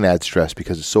itself can add stress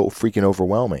because it's so freaking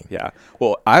overwhelming. Yeah.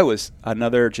 Well, I was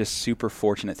another just super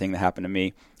fortunate thing that happened to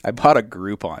me. I bought a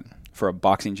Groupon for a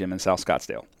boxing gym in South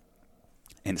Scottsdale,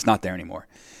 and it's not there anymore.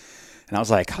 And I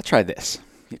was like, I'll try this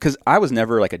because I was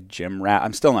never like a gym rat.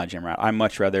 I'm still not a gym rat. I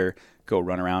much rather go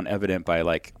run around. Evident by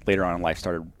like later on in life,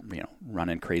 started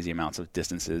running crazy amounts of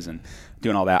distances and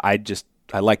doing all that. I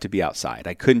like to be outside.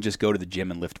 I couldn't just go to the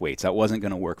gym and lift weights. That wasn't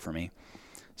going to work for me.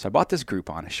 So I bought this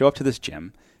Groupon. I show up to this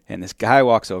gym, and this guy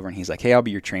walks over, and he's like, hey, I'll be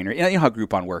your trainer. You know how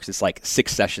Groupon works. It's like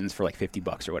 6 sessions for like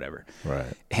 $50 or whatever.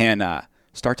 Right. And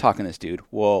start talking to this dude.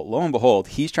 Well, lo and behold,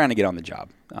 he's trying to get on the job.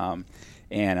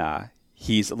 And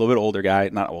he's a little bit older guy.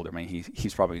 Not older, man.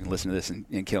 He's probably going to listen to this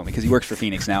and kill me because he works for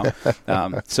Phoenix now.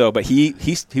 But he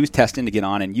was testing to get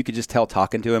on, and you could just tell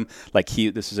talking to him, like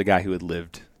this is a guy who had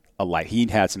lived a life.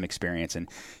 He'd had some experience, and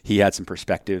he had some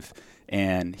perspective,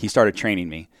 and he started training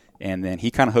me. And then he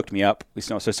kind of hooked me up.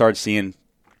 So I started seeing,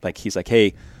 like, he's like,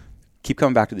 hey, keep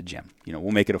coming back to the gym.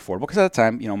 We'll make it affordable. Because at the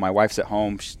time, my wife's at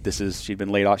home. She'd been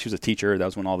laid off. She was a teacher. That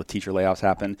was when all the teacher layoffs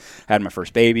happened. I had my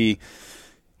first baby.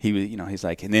 He was, he's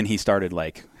like, and then he started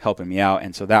like helping me out.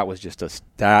 And so that was just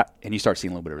that. And you start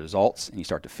seeing a little bit of results, and you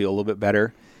start to feel a little bit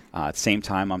better. At the same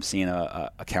time, I'm seeing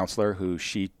a counselor who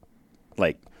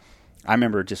I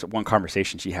remember just one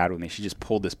conversation she had with me. She just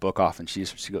pulled this book off, and she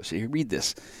goes, so you read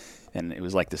this. And it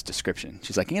was like this description.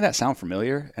 She's like, "Any of that sound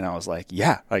familiar?" And I was like,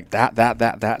 "Yeah, like that."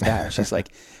 And she's like,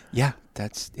 "Yeah,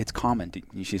 it's common."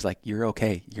 And she's like, "You're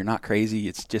okay. You're not crazy.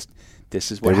 It's just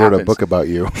this is what happens." They wrote a book about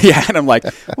you. Yeah, and I'm like,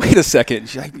 "Wait a second."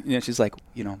 She's like,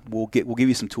 we'll give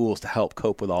you some tools to help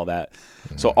cope with all that.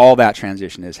 Mm-hmm. So all that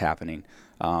transition is happening,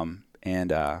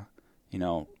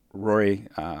 Rory,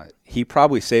 he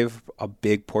probably saved a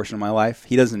big portion of my life.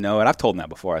 He doesn't know it. I've told him that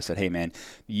before. I said, "Hey, man,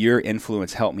 your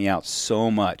influence helped me out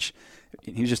so much."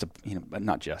 He was just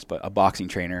but a boxing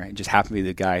trainer. It just happened to be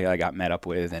the guy I got met up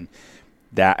with, and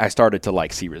that I started to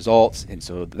like see results, and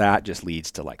so that just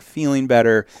leads to like feeling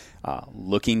better,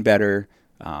 looking better,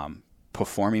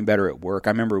 performing better at work. I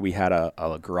remember we had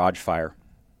a garage fire,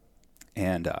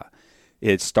 and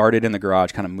it started in the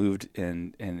garage, kind of moved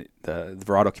in the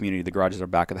Verado community. The garages are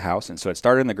back of the house. And so it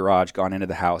started in the garage, gone into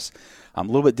the house. A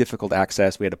little bit difficult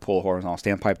access. We had to pull a horizontal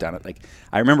standpipe down it. Like,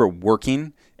 I remember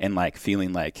working and like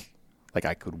feeling like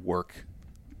I could work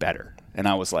better. And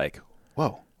I was like,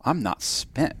 whoa, I'm not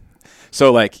spent.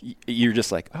 So like, you're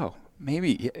just like, oh,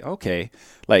 maybe, okay.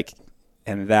 Like,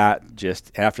 and that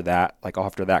just, after that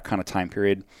kind of time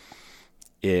period,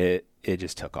 it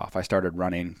just took off. I started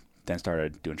running, then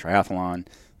started doing triathlon,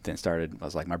 I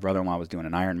was like, my brother-in-law was doing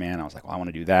an Ironman. I was like, well, I want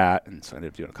to do that. And so I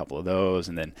ended up doing a couple of those.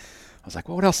 And then I was like,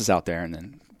 well, what else is out there? And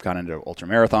then got into ultra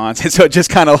marathons. And so it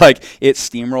just kind of like, it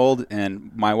steamrolled.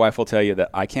 And my wife will tell you that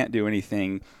I can't do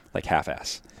anything like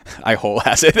half-ass. I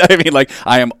whole-ass it. I mean, like,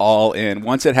 I am all in.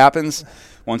 Once it happens,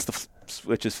 once the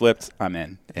switch is flipped, I'm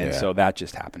in. And so that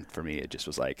just happened for me. It just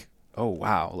was like, oh,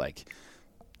 wow, like,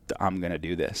 I'm going to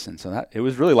do this. And so it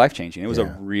was really life-changing. It was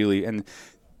and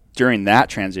during that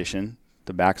transition,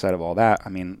 the backside of all that, I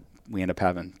mean, we end up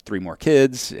having 3 more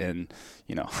kids, and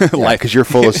life, because you're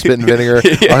full of spit and vinegar.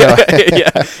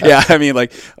 Yeah. I mean,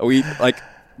 like we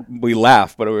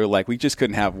laugh, but we were like, we just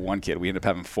couldn't have 1 kid. We ended up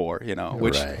having 4.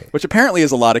 Which apparently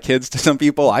is a lot of kids to some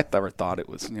people. I never thought it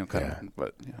was,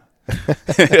 but yeah.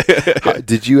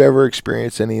 Did you ever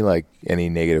experience any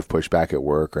negative pushback at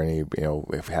work, or any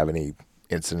have any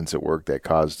incidents at work that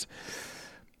caused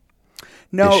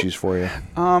issues for you?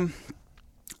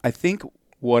 I think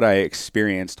what I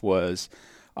experienced was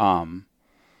when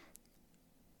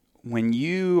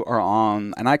you are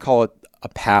on, and I call it a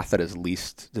path that is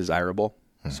least desirable.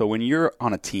 Mm-hmm. So when you're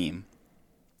on a team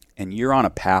and you're on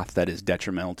a path that is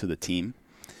detrimental to the team,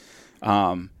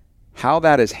 how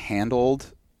that is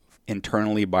handled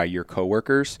internally by your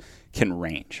coworkers can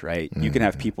range, right? Mm-hmm. You can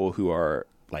have people who are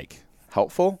like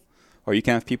helpful, or you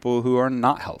can have people who are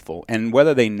not helpful. And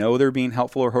whether they know they're being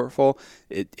helpful or hurtful,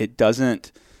 it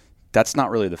doesn't, that's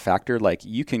not really the factor. Like,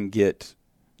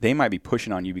 they might be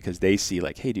pushing on you because they see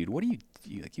like, hey dude,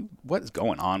 what is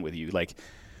going on with you? Like,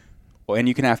 and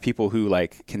you can have people who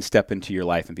like can step into your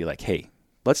life and be like, hey,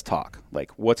 let's talk.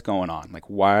 Like, what's going on? Like,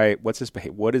 what's this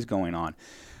behavior? What is going on?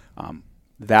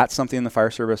 That's something in the fire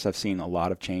service I've seen a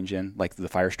lot of change in, like the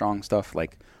Fire Strong stuff.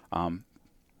 Like,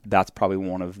 that's probably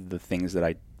one of the things that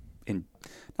I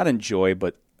not enjoy,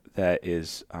 but that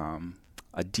is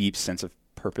a deep sense of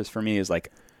purpose for me, is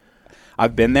like,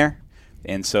 I've been there.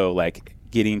 And so like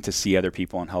getting to see other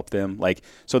people and help them, like,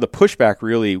 so the pushback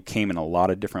really came in a lot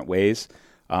of different ways.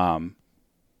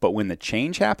 But when the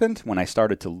change happened, when I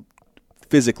started to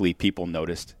physically, people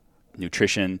noticed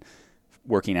nutrition,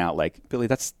 working out, like, Billy,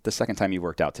 that's the second time you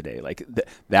worked out today. Like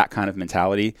that kind of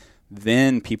mentality,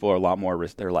 then people are a lot more,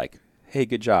 they're like, hey,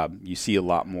 good job. You see a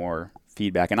lot more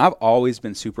feedback. And I've always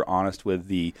been super honest with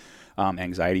the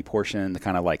anxiety portion, the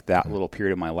kind of like that little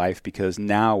period of my life, because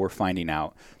now we're finding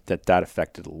out that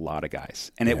affected a lot of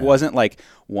guys. And it wasn't like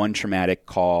one traumatic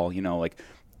call, like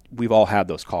we've all had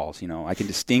those calls. I can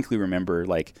distinctly remember,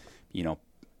 like,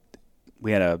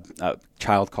 we had a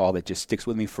child call that just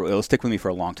it'll stick with me for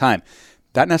a long time.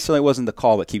 That necessarily wasn't the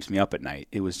call that keeps me up at night.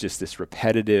 It was just this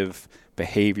repetitive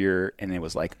behavior, and it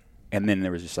was like, and then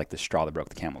there was just like the straw that broke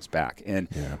the camel's back. And,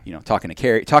 talking to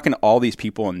Carrie, talking to all these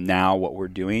people, and now what we're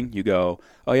doing, you go,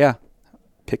 oh yeah,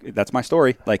 that's my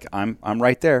story. Like, I'm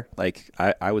right there. Like,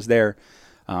 I was there.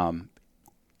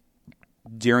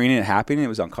 During it happening, it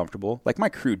was uncomfortable. Like, my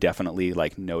crew definitely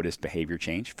like noticed behavior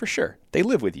change for sure. They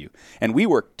live with you, and we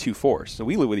work 2-4s, so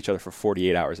we live with each other for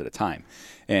 48 hours at a time.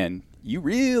 And you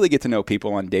really get to know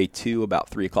people on day 2 about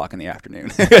 3:00 in the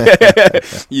afternoon.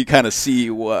 You kind of see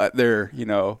what they're,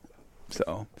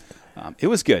 so it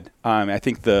was good. I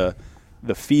think the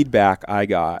feedback I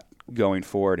got going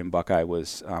forward in Buckeye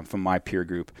was from my peer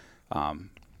group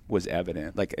was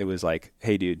evident. Like, it was like,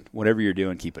 hey dude, whatever you're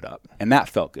doing, keep it up. And that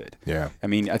felt good. Yeah. I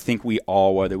mean, I think we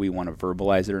all, whether we want to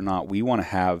verbalize it or not, we want to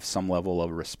have some level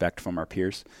of respect from our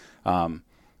peers.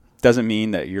 Doesn't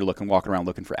mean that you're walking around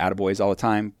looking for attaboys all the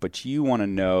time, but you want to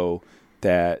know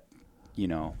that,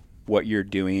 what you're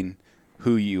doing,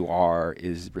 who you are,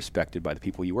 is respected by the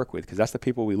people you work with, because that's the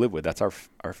people we live with. That's our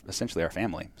essentially our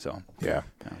family. So yeah.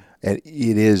 And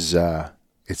it is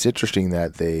it's interesting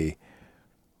that they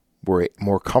were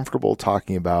more comfortable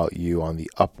talking about you on the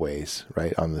upways,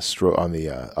 right? On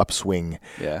the upswing.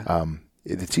 Yeah.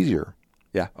 It's easier.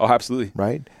 Yeah. Oh, absolutely.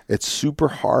 Right? It's super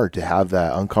hard to have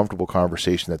that uncomfortable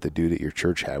conversation that the dude at your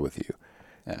church had with you.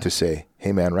 Yeah. To say,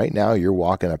 hey man, right now you're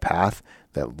walking a path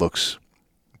that looks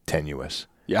tenuous.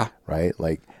 Yeah. Right?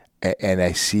 Like, and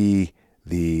I see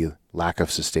the lack of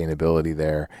sustainability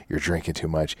there. You're drinking too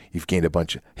much. You've gained a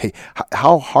bunch of, hey,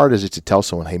 how hard is it to tell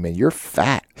someone, hey man, you're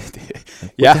fat?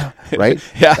 Yeah. Right?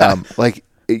 Yeah. Like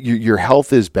your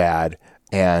health is bad,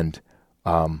 and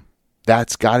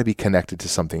that's got to be connected to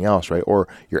something else, right? Or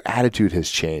your attitude has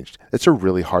changed. It's a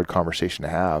really hard conversation to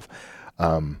have.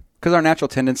 Because our natural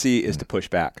tendency is to push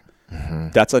back. Mm-hmm.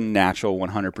 That's a natural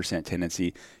 100%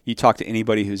 tendency. You talk to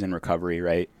anybody who's in recovery,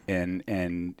 right? And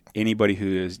anybody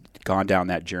who has gone down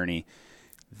that journey,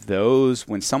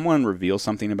 when someone reveals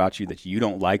something about you that you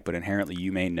don't like, but inherently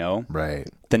you may know, right?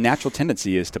 The natural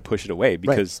tendency is to push it away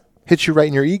because hits you right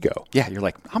in your ego. Yeah, you're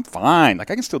like, I'm fine.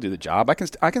 Like I can still do the job. I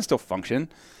can still function.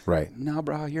 Right. No,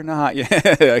 bro, you're not.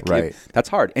 Right. That's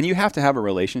hard, and you have to have a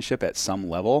relationship at some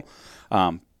level.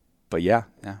 But yeah,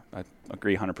 I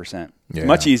agree 100%. It's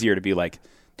much easier to be like,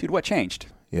 dude, what changed?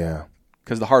 Yeah.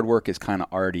 Because the hard work is kind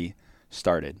of already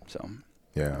started. So.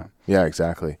 Yeah,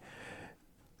 exactly.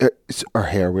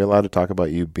 Are we allowed to talk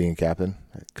about you being captain?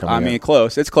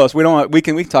 Close. It's close. We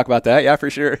can talk about that. Yeah, for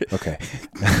sure. Okay.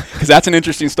 Because that's an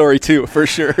interesting story too, for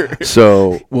sure.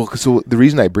 So the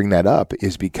reason I bring that up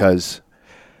is because,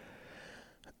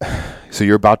 so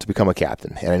you're about to become a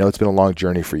captain, and I know it's been a long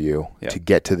journey for you to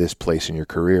get to this place in your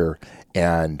career.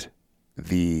 And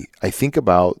I think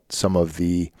about some of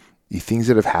the things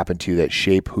that have happened to you that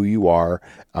shape who you are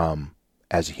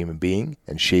as a human being,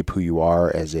 and shape who you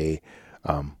are as a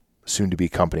soon-to-be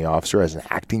company officer, as an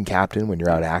acting captain when you're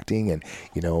out acting. And,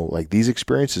 like these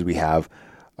experiences we have,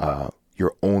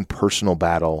 your own personal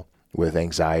battle with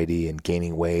anxiety and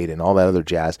gaining weight and all that other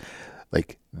jazz,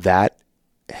 like that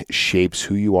shapes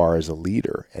who you are as a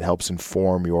leader and helps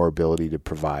inform your ability to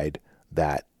provide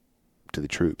that to the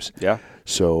troops. Yeah.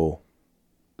 So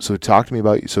talk to me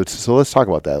about, so let's talk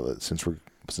about that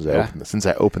since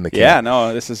I opened the can. Yeah,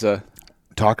 no, this is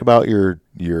talk about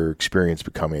your experience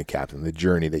becoming a captain, the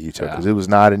journey that you took, because it was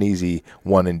not an easy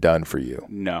one and done for you.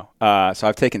 No. So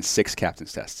I've taken 6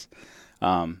 captain's tests.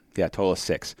 Total of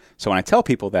 6. So when I tell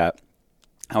people that,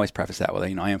 I always preface that with,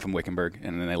 I am from Wickenburg,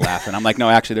 and then they laugh, and I'm like, no,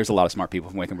 actually, there's a lot of smart people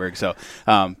from Wickenburg. So,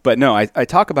 but no, I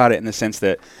talk about it in the sense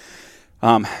that,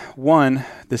 one,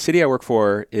 the city I work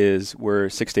for we're a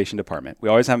 6-station department. We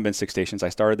always haven't been 6 stations. I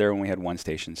started there when we had 1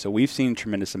 station. So we've seen a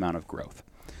tremendous amount of growth,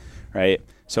 right?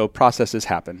 So processes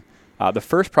happen. The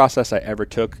first process I ever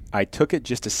took, I took it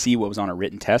just to see what was on a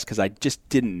written test, because I just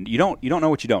didn't. You don't know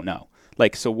what you don't know.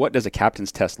 Like, so what does a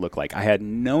captain's test look like? I had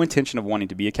no intention of wanting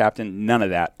to be a captain. None of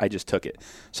that. I just took it.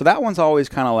 So that one's always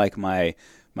kind of like my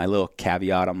little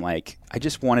caveat. I'm like, I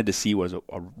just wanted to see what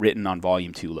a written on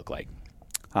volume 2 look like.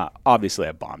 Obviously,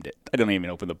 I bombed it. I didn't even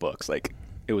open the books. Like,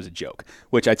 it was a joke.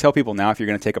 Which I tell people now, if you're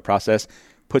going to take a process,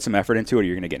 put some effort into it, or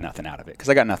you're going to get nothing out of it. Because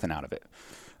I got nothing out of it.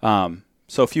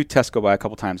 So a few tests go by, a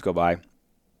couple times go by.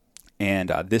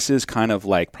 And this is kind of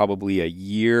like probably a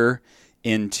year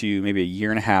into, maybe a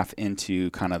year and a half into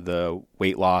kind of the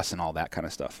weight loss and all that kind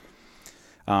of stuff.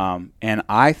 And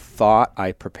I thought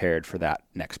I prepared for that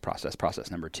next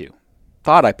process number 2.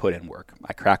 Thought I put in work.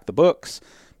 I cracked the books,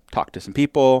 talked to some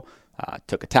people,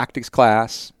 took a tactics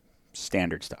class,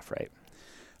 standard stuff,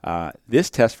 right? This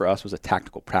test for us was a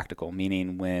tactical practical,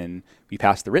 meaning when we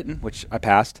passed the written, which I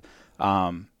passed,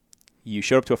 you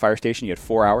showed up to a fire station. You had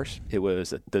 4 hours. It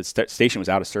was the station was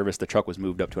out of service. The truck was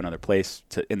moved up to another place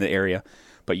in the area.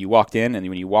 But you walked in, and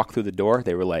when you walked through the door,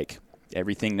 they were like,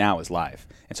 everything now is live.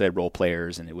 And so I had role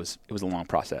players, and it was a long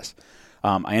process.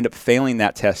 I ended up failing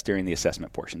that test during the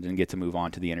assessment portion. Didn't get to move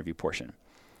on to the interview portion.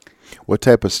 What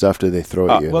type of stuff did they throw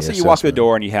at you? Well, so you walk through the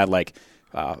door, and you had like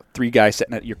 3 guys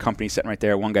sitting at your company sitting right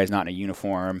there. 1 guy's not in a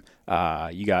uniform.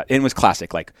 It was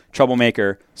classic, like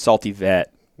troublemaker, salty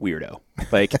vet, weirdo.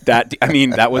 Like that, I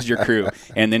mean, that was your crew.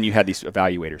 And then you had these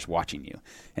evaluators watching you.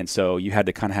 And so you had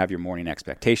to kind of have your morning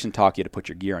expectation talk. You had to put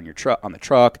your gear on your on the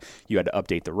truck. You had to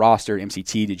update the roster.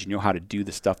 MCT, did you know how to do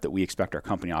the stuff that we expect our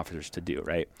company officers to do,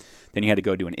 right? Then you had to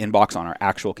go do an inbox on our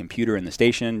actual computer in the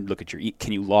station, look at your,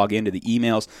 can you log into the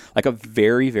emails? Like a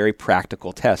very, very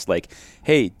practical test. Like,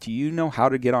 hey, do you know how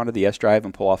to get onto the S drive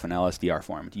and pull off an LSDR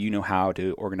form? Do you know how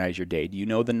to organize your day? Do you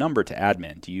know the number to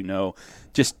admin? Do you know,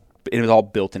 just, it was all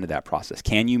built into that process.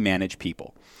 Can you manage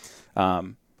people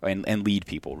and lead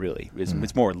people, really?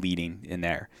 It's more leading in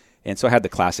there. And so I had the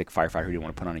classic firefighter who didn't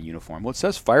want to put on a uniform. Well, it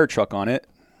says fire truck on it.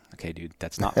 Okay, dude,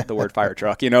 that's not the word fire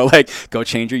truck. Like, go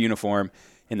change your uniform.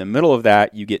 In the middle of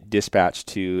that, you get dispatched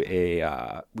to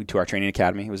to our training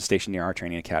academy. It was a station near our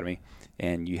training academy,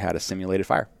 and you had a simulated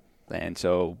fire. And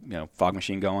so, fog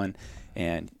machine going.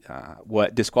 And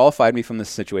what disqualified me from this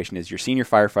situation is your senior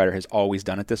firefighter has always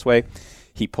done it this way.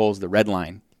 He pulls the red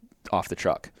line off the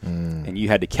truck, and you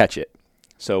had to catch it.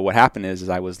 So what happened is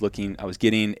I was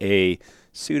getting a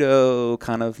pseudo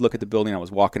kind of look at the building. I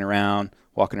was walking around,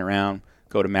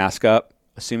 go to mask up,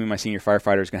 assuming my senior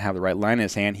firefighter is going to have the right line in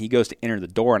his hand. He goes to enter the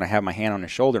door, and I have my hand on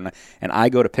his shoulder, and I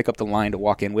go to pick up the line to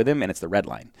walk in with him, and it's the red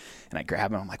line. And I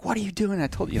grab him. I'm like, what are you doing? And I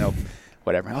told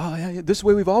whatever. Oh, yeah, this is the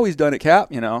way we've always done it, Cap.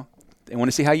 They want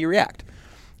to see how you react.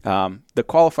 The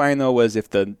qualifying, though, was if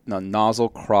the nozzle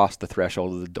crossed the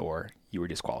threshold of the door, you were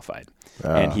disqualified.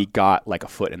 And he got like a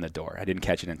foot in the door. I didn't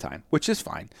catch it in time, which is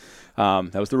fine.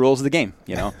 That was the rules of the game,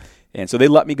 And so they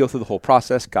let me go through the whole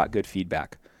process, got good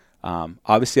feedback.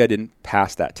 Obviously, I didn't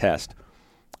pass that test.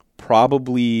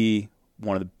 Probably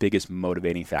one of the biggest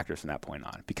motivating factors from that point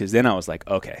on, because then I was like,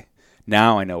 okay,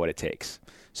 now I know what it takes.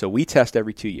 So we test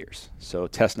every 2 years. So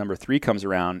test number 3 comes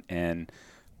around, and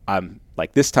I'm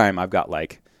like, this time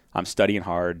I'm studying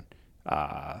hard.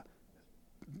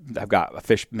 I've got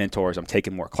fish mentors. I'm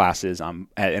taking more classes. And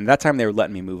that time they were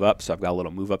letting me move up, so I've got a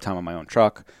little move up time on my own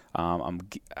truck. I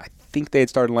think they had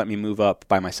started letting me move up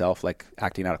by myself, like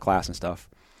acting out of class and stuff.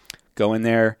 Go in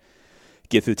there,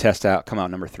 get through the test out, come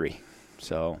out number 3.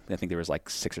 So I think there was like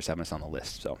 6 or 7 of us on the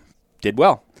list. So did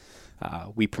well.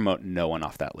 We promote no one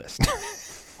off that list.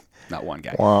 Not one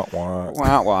guy. Wah, wah.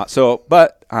 Wah, wah. So,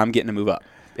 but I'm getting to move up.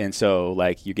 And so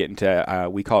like you get into,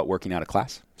 we call it working out of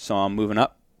class. So I'm moving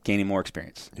up, gaining more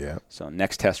experience. Yeah. So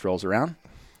next test rolls around,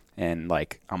 and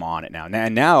like I'm on it now.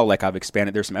 And now like I've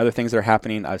expanded. There's some other things that are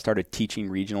happening. I started teaching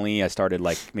regionally. I started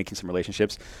like making some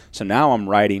relationships. So now I'm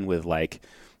riding with like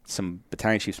some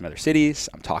battalion chiefs from other cities.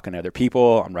 I'm talking to other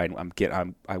people.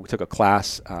 I took a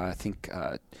class, I think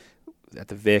at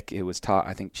the Vic, it was taught,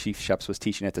 I think Chief Sheps was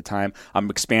teaching at the time. I'm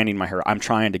expanding I'm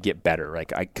trying to get better, like,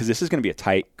 because this is going to be a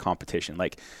tight competition.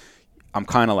 Like, I'm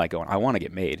kind of like going, I want to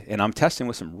get made, and I'm testing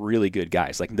with some really good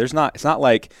guys. Like, it's not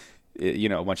like, a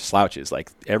bunch of slouches.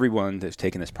 Like, everyone that's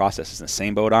taking this process is in the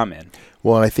same boat I'm in.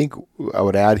 Well, and I think I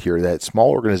would add here that small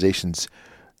organizations,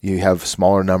 you have a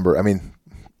smaller number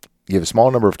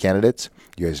of candidates,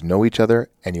 you guys know each other,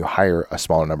 and you hire a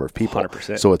smaller number of people.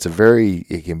 100%. So it's very,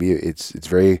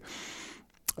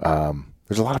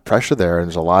 there's a lot of pressure there, and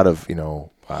there's a lot of, I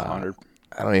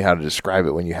don't know how to describe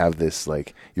it when you have this,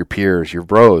 like, your peers, your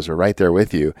bros are right there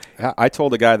with you. I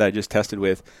told a guy that I just tested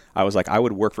with, I was like, I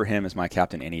would work for him as my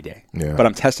captain any day. Yeah. But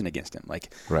I'm testing against him.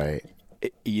 Like, right.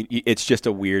 It's just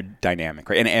a weird dynamic,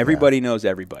 right? And everybody knows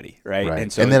everybody, right?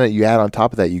 And then you add on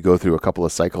top of that, you go through a couple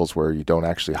of cycles where you don't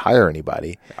actually hire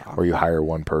anybody, or you hire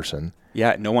one person.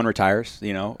 Yeah, no one retires,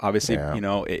 obviously,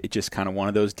 it just kind of one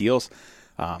of those deals.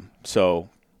 So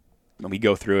when we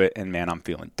go through it, and man, I'm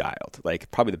feeling dialed. Like,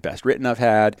 probably the best written I've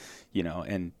had,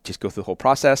 and just go through the whole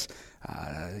process.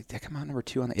 Did I come out number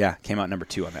 2 on that? Yeah, came out number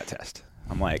 2 on that test.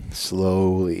 I'm like,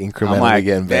 slowly, incrementally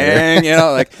getting better.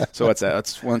 Dang, so what's that?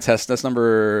 That's one test. That's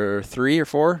number 3 or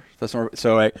 4.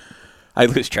 So I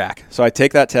lose track. So I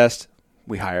take that test.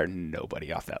 We hire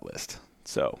nobody off that list.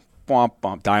 So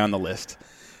bump, die on the list.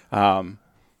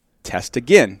 Test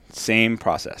again, same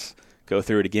process. Go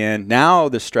through it again. Now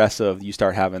the stress of you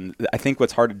start having, I think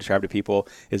what's hard to describe to people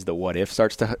is the what if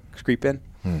starts to creep in.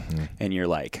 Mm-hmm. And you're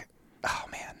like, oh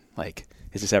man, like,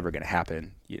 is this ever going to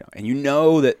happen? And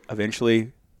that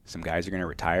eventually some guys are going to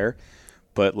retire,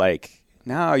 but like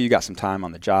now you got some time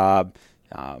on the job.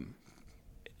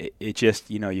 It just,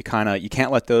 you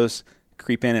can't let those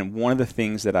creep in. And one of the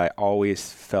things that I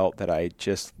always felt that I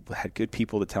just had good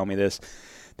people to tell me this,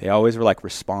 they always were like,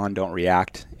 respond, don't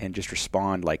react, and just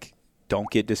respond. Like, don't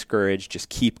get discouraged. Just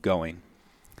keep going.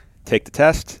 Take the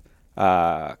test,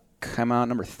 come out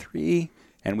number 3.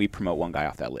 And we promote one guy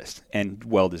off that list, and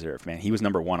well-deserved, man. He was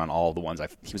number 1 on all the ones.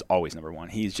 He was always number 1.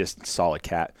 He's just a solid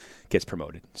cat, gets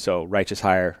promoted. So righteous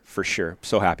hire for sure.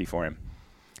 So happy for him.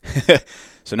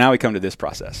 So now we come to this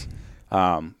process.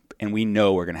 And we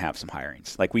know we're going to have some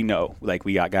hirings. Like we know, like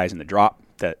we got guys in the drop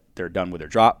that they're done with their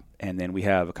drop. And then we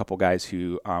have a couple guys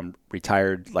who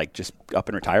retired, like just up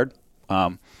and retired.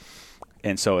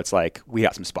 And so it's like we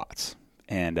got some spots.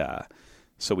 And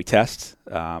so we test.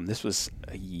 This was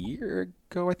a year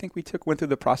ago, I think went through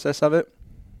the process of it.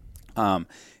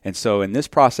 And so in this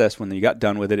process, when you got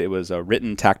done with it, it was a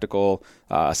written tactical,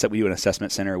 we do an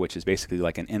assessment center, which is basically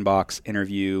like an inbox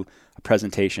interview, a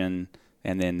presentation,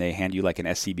 and then they hand you like an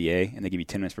SCBA, and they give you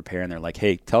 10 minutes to prepare, and they're like,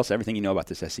 hey, tell us everything you know about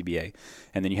this SCBA.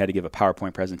 And then you had to give a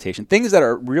PowerPoint presentation, things that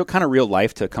are real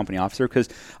life to a company officer, because,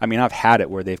 I mean, I've had it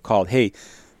where they've called, hey,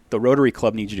 the Rotary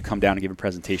Club needs you to come down and give a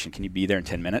presentation. Can you be there in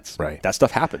 10 minutes? Right. That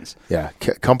stuff happens. Yeah.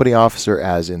 Company officer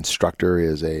as instructor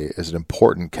is an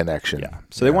important connection. Yeah.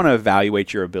 So they want to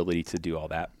evaluate your ability to do all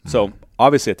that. Mm-hmm. So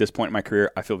obviously at this point in my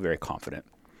career, I feel very confident.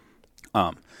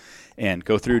 And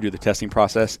go through, do the testing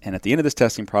process. And at the end of this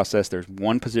testing process, there's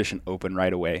one position open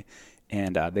right away.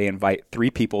 And they invite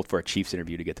 3 people for a chief's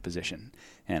interview to get the position.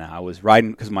 And I was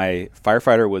riding, because my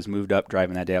firefighter was moved up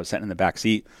driving that day. I was sitting in the back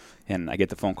seat, and I get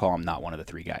the phone call. I'm not one of the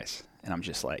 3 guys. And I'm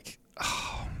just like,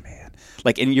 oh, man.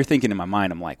 Like, and you're thinking in my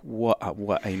mind, I'm like, what?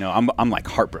 You know, I'm like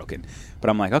heartbroken. But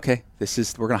I'm like, okay,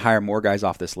 we're going to hire more guys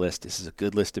off this list. This is a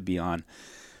good list to be on.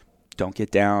 Don't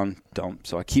get down.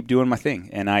 So I keep doing my thing.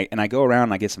 And I go around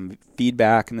and I get some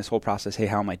feedback in this whole process. Hey,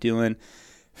 how am I doing?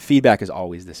 Feedback is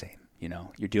always the same. You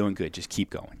know, you're doing good. Just keep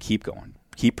going, keep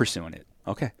pursuing it.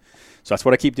 Okay. So that's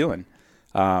what I keep doing.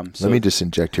 Let me just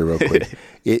inject here real quick.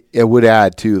 It would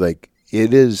add too, like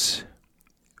it is,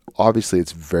 obviously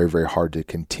it's very, very hard to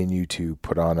continue to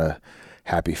put on a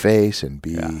happy face and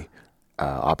be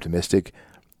optimistic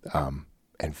and,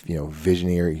 you know,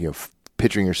 visionary,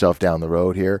 picturing yourself down the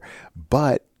road here.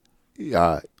 But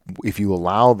if you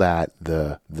allow that,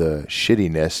 the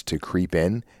shittiness to creep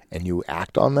in and you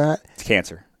act on that, it's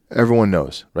cancer. Everyone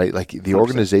knows, right? Like the 100%.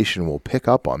 Organization will pick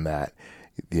up on that,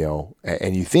 you know,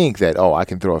 and you think that, oh, I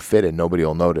can throw a fit and nobody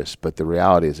will notice. But the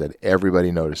reality is that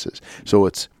everybody notices. So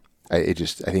I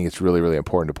think it's really, really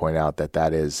important to point out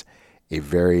that is a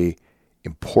very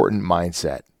important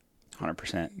mindset.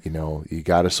 100%. You know, you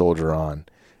got to soldier on.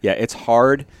 Yeah, it's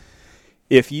hard.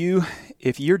 If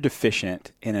you're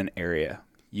deficient in an area,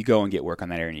 you go and get work on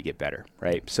that area and you get better,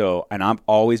 right? So, and I've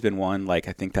always been one, like,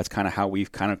 I think that's kind of how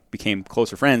we've kind of became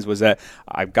closer friends, was that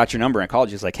I got your number in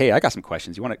college. It's like, hey, I got some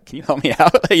questions. Can you help me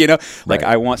out? You know, like,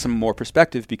 right. I want some more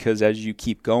perspective, because as you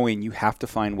keep going, you have to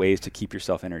find ways to keep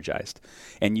yourself energized,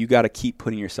 and you got to keep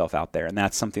putting yourself out there. And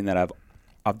that's something that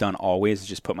I've done always, is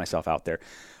just put myself out there.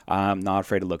 I'm not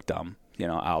afraid to look dumb. You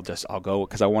know, I'll go,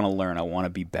 because I want to learn. I want to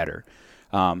be better.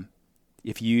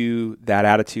 That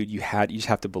attitude, you just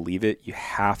have to believe it. You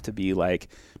have to be like,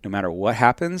 no matter what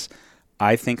happens,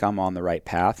 I think I'm on the right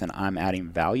path and I'm adding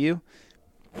value.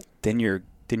 Then you're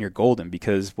golden,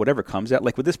 because whatever comes out,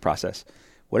 like with this process,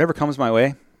 whatever comes my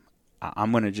way,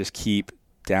 I'm going to just keep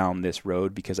down this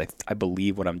road, because I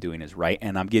believe what I'm doing is right.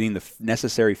 And I'm getting the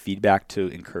necessary feedback to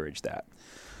encourage that.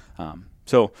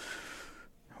 So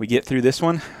we get through this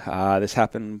one. This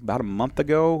happened about a month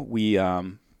ago.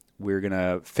 We're going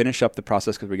to finish up the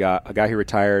process, because we got a guy who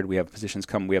retired. We have positions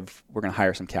come. We're going to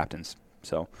hire some captains.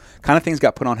 So kind of things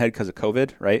got put on head because of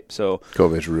COVID, right? So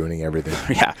COVID's ruining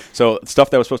everything. Yeah. So stuff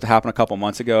that was supposed to happen a couple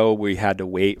months ago, we had to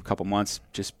wait a couple months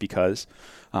just because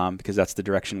that's the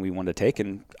direction we wanted to take.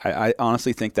 And I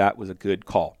honestly think that was a good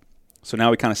call. So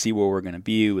now we kind of see where we're going to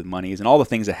be with monies and all the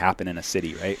things that happen in a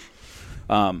city, right?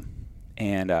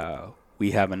 And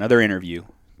we have another interview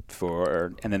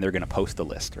and then they're going to post the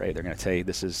list, right? They're going to say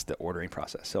this is the ordering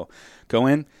process. So go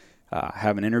in,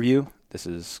 have an interview. This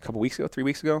is a couple weeks ago, 3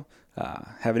 weeks ago.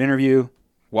 Have an interview,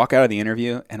 walk out of the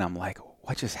interview, and I'm like,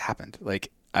 what just happened?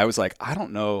 Like, I was like, I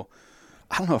don't know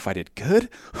if I did good,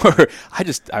 or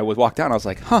I walked out and I was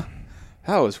like, huh,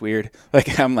 that was weird.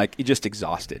 Like, I'm like, just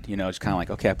exhausted, just kind of like,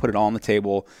 okay, I put it all on the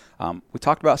table. We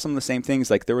talked about some of the same things.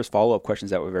 Like, there was follow-up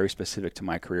questions that were very specific to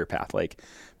my career path. Like,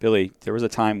 Billy, there was a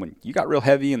time when you got real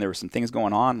heavy and there were some things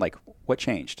going on. Like, what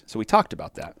changed? So we talked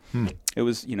about that. It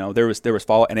was, there was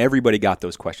follow, and everybody got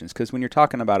those questions. Because when you're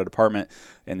talking about a department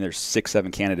and there's 6,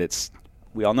 7 candidates,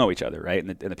 we all know each other, right?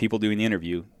 And the people doing the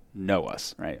interview know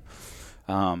us, right?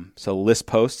 So list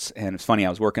posts, and it's funny, I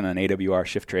was working on an AWR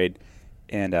shift trade,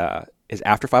 and is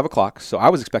after 5 o'clock. So I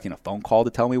was expecting a phone call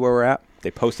to tell me where we're at.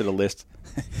 They posted a list.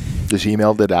 Just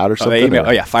emailed it out or something? They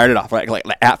emailed, yeah, fired it off like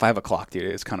at 5 o'clock, dude.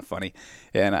 It was kind of funny.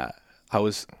 And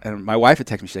and my wife had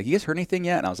texted me. She's like, "You guys heard anything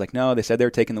yet?" And I was like, "No, they said they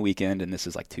were taking the weekend, and this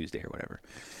is like Tuesday or whatever."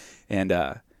 And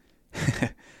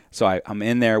So I'm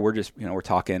in there. We're just, we're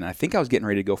talking. I think I was getting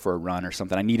ready to go for a run or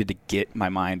something. I needed to get my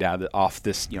mind off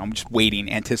this. I'm just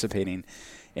waiting, anticipating.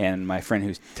 And my friend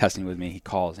who's testing with me, he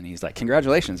calls and he's like,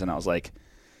 "Congratulations!" And I was like,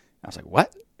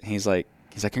 "What?" And he's like,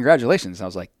 "Congratulations!" And I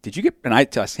was like, "Did you get?" And I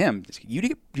asked him, "You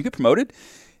get promoted?"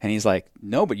 And he's like,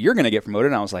 "No, but you're going to get promoted."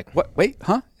 And I was like, "What? Wait,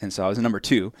 huh?" And so I was number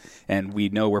 2, and we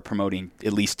know we're promoting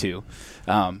at least 2.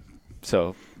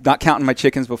 So not counting my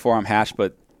chickens before I'm hatched,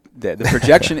 but the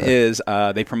projection is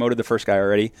they promoted the first guy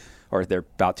already, or they're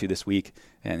about to this week,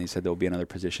 and he said there'll be another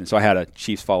position. So I had a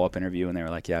Chiefs follow-up interview, and they were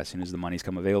like, "Yeah, as soon as the money's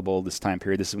come available, this time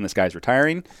period, this is when this guy's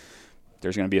retiring.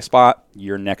 There's going to be a spot.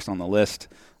 You're next on the list."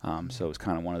 So it was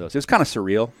kind of one of those. It was kind of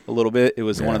surreal a little bit. It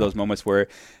was one of those moments where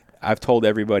I've told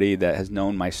everybody that has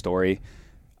known my story,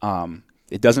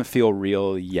 it doesn't feel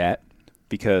real yet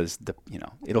because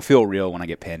it'll feel real when I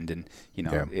get pinned and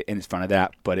in front of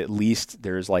that. But at least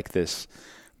there's like this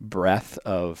breath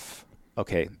of,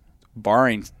 okay,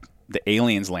 barring the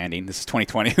aliens landing, this is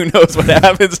 2020. Who knows what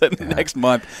happens in the next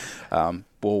month?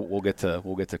 We'll get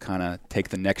to kind of take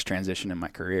the next transition in my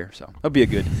career. So it'll be a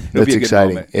good. That's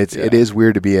exciting. It is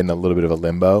weird to be in a little bit of a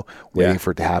limbo, waiting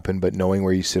for it to happen, but knowing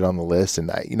where you sit on the list.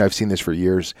 And I've seen this for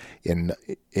years in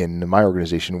my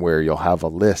organization, where you'll have a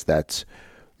list that's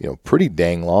pretty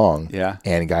dang long. Yeah.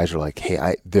 And guys are like,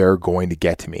 "Hey, they're going to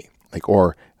get to me,"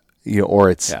 or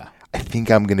it's. Yeah. I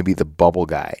think I'm going to be the bubble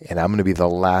guy, and I'm going to be the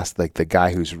last, like the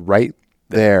guy who's right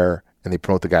there, and they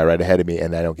promote the guy right ahead of me,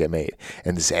 and I don't get made.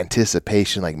 And this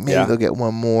anticipation, like maybe they'll get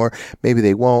one more, maybe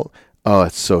they won't. Oh,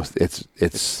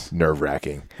 it's nerve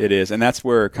wracking. It is, and that's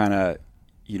where kind of,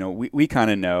 we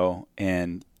kind of know,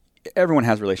 and everyone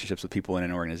has relationships with people in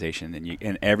an organization,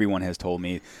 and everyone has told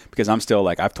me, because I'm still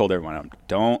like, I've told everyone,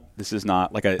 this is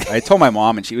not like I told my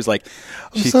mom, and she was like,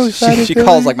 she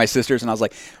calls like my sisters, and I was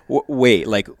like, wait,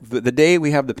 like the day we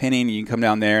have the pinning, you can come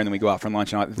down there, and then we go out for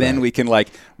lunch, and then we can like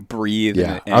breathe.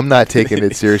 Yeah, I'm not taking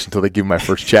it serious until they give me my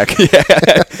first check.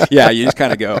 Yeah, you just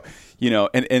kind of go,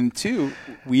 and two,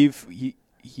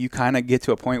 you kind of get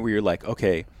to a point where you're like,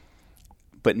 okay,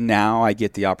 but now I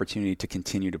get the opportunity to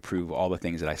continue to prove all the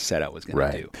things that I said I was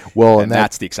going to do. Well, and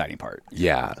that's the exciting part.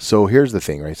 Yeah. So here's the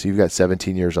thing, right? So you've got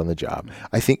 17 years on the job.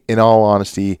 I think, in all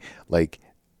honesty, like,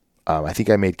 I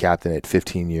think I made captain at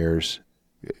 15 years.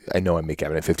 I know I made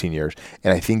captain at 15 years,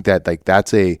 and I think that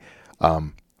that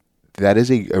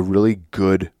is a really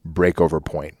good breakover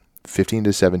point. 15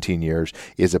 to 17 years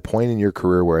is a point in your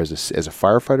career where as a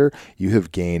firefighter, you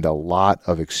have gained a lot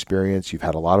of experience. You've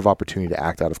had a lot of opportunity to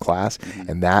act out of class. Mm-hmm.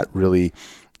 And that really,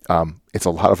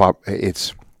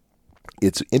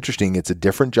 it's interesting. It's a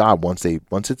different job. Once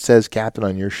it says captain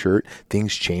on your shirt,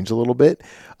 things change a little bit.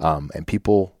 And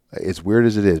people, as weird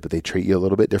as it is, but they treat you a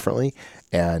little bit differently.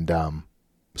 And,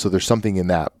 so there's something in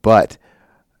that, but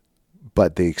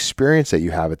the experience that you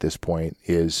have at this point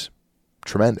is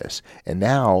tremendous. And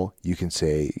now you can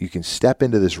step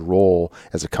into this role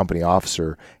as a company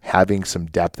officer, having some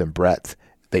depth and breadth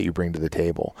that you bring to the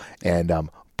table, and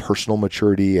personal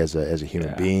maturity as a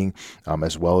human being,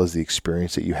 as well as the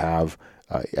experience that you have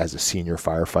as a senior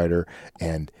firefighter,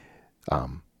 and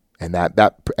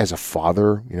that as a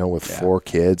father, with 4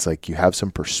 kids, like you have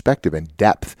some perspective and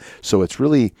depth. So it's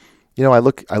really, I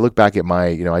look back at my,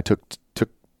 I took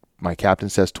my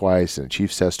captain's test twice and the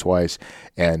chief's test twice,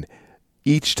 and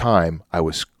each time I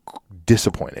was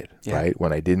disappointed, right,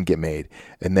 when I didn't get made.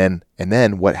 And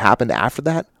then what happened after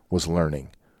that was learning.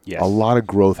 Yes. A lot of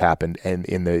growth happened, and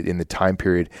in the time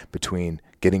period between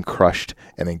getting crushed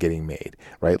and then getting made,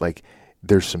 right? Like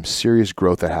there's some serious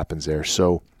growth that happens there.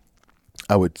 So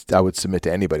I would submit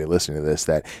to anybody listening to this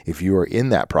that if you are in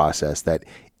that process, that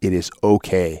it is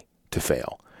okay to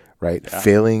fail, right? Yeah.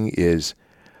 Failing is,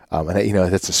 and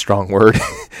that's a strong word.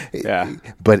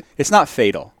 But it's not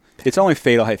fatal. It's only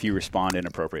fatal if you respond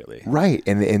inappropriately. Right.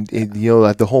 And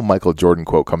the whole Michael Jordan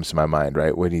quote comes to my mind,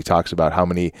 right? When he talks about how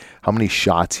many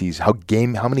shots how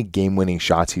many game-winning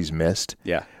shots he's missed.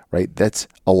 Yeah. Right? That's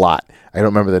a lot. I don't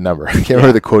remember the number. I can't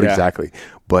remember the quote exactly.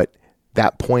 But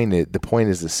the point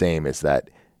is the same, is that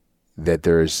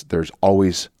there's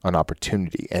always an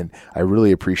opportunity. And I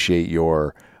really appreciate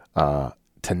your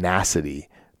tenacity,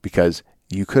 because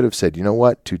you could have said, you know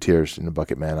what, 2 tears in the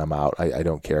bucket, man, I'm out. I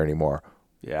don't care anymore.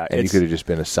 Yeah, and you could have just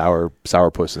been a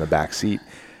sourpuss in the back seat.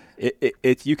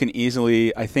 You can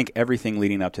easily, I think, everything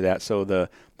leading up to that. So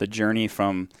the journey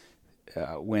from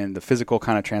when the physical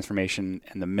kind of transformation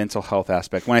and the mental health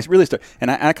aspect, when I really start, and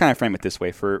I kind of frame it this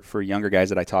way for younger guys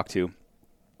that I talk to,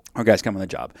 our guys come on the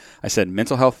job. I said,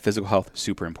 mental health, physical health,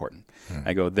 super important.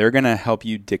 I go, they're going to help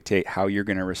you dictate how you're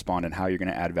going to respond and how you're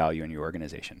going to add value in your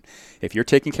organization. If you're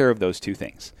taking care of those two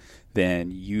things,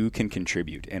 then you can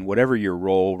contribute. And whatever your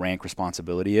role, rank,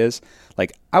 responsibility is,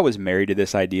 like I was married to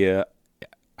this idea.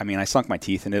 I mean, I sunk my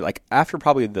teeth in it. Like after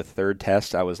probably the third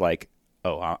test, I was like,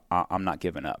 oh, I'm not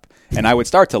giving up. And I would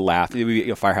start to laugh. It would be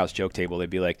a firehouse joke table. I'd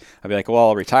be like, well,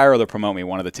 I'll retire or they'll promote me,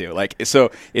 one of the two. Like,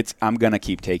 so I'm going to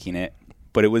keep taking it.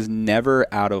 But it was never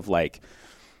out of like,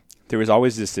 there was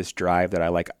always this drive that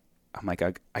I'm like,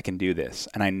 I can do this.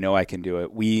 And I know I can do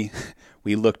it. We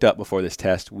looked up before this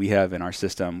test. We have in our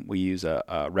system, we use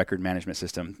a record management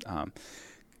system.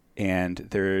 And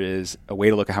there is a way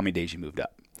to look at how many days you moved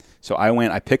up. So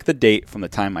I picked the date from the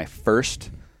time I first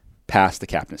passed the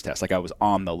captain's test. Like I was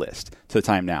on the list to the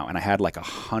time now. And I had like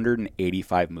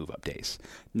 185 move up days,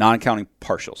 non-counting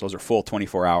partials. Those are full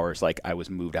 24 hours. Like I was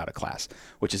moved out of class,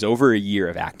 which is over a year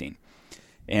of acting.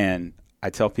 And I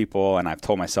tell people, and I've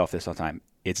told myself this all the time,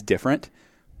 it's different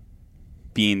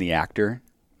being the actor,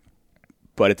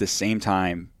 but at the same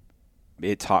time,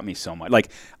 it taught me so much.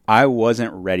 Like I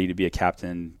wasn't ready to be a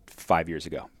captain 5 years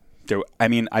ago. I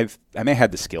may have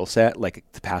had the skill set like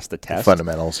to pass the test.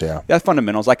 Fundamentals, yeah. That's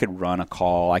fundamentals. I could run a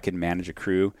call. I could manage a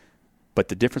crew. But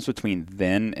the difference between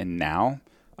then and now,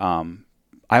 I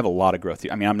have a lot of growth.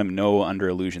 I mean, I'm no under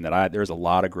illusion that there's a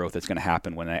lot of growth that's going to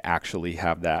happen when I actually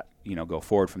have that, go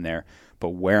forward from there. But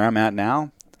where I'm at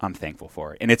now, I'm thankful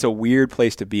for it. And it's a weird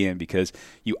place to be in because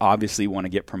you obviously want to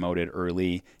get promoted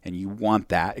early and you want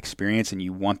that experience and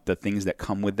you want the things that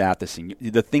come with that, the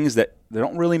things that they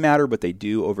don't really matter, but they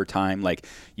do over time. Like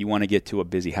you want to get to a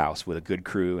busy house with a good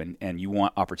crew and you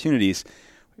want opportunities.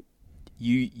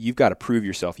 You've got to prove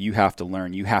yourself. You have to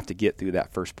learn. You have to get through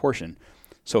that first portion.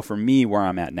 So for me, where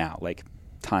I'm at now, like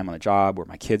time on the job, where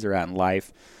my kids are at in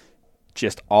life,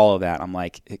 just all of that, I'm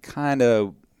like, it kind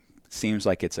of seems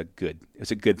like it's a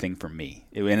good thing for me.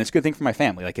 And it's a good thing for my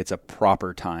family. Like it's a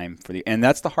proper time and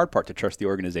that's the hard part, to trust the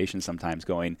organization sometimes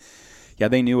going, yeah,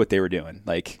 they knew what they were doing.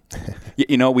 Like,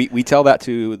 we tell that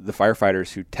to the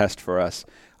firefighters who test for us.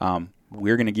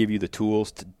 We're going to give you the tools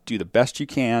to do the best you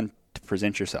can to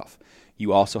present yourself.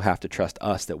 You also have to trust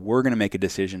us that we're going to make a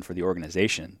decision for the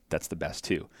organization that's the best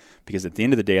too. Because at the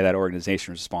end of the day, that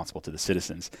organization is responsible to the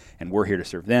citizens, and we're here to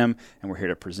serve them, and we're here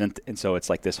to present. And so it's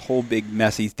like this whole big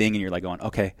messy thing, and you're like going,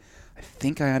 okay, I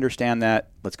think I understand that.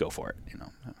 Let's go for it.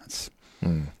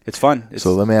 It's fun.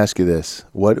 So let me ask you this.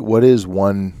 What is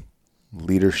one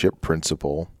leadership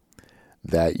principle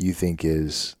that you think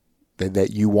is that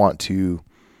you want to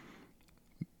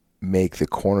make the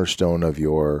cornerstone of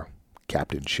your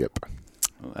captainship?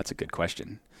 Oh, that's a good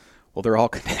question. Well, they're all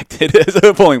connected.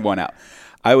 So pulling one out,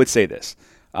 I would say this.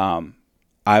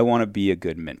 I want to be a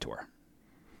good mentor.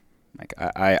 Like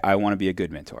I want to be a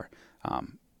good mentor.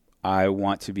 I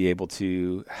want to be able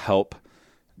to help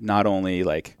not only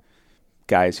like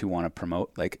guys who want to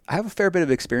promote. Like I have a fair bit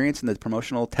of experience in the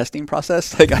promotional testing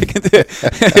process. Like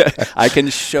I can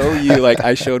show you, like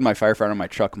I showed my firefighter on my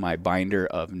truck my binder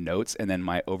of notes and then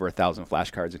my over 1,000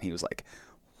 flashcards, and he was like,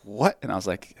 what? And I was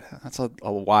like, that's a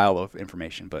while of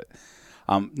information. But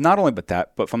not only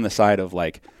but from the side of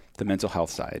like the mental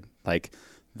health side, like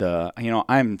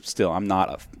I'm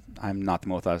not the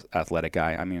most athletic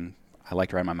guy. I mean, I like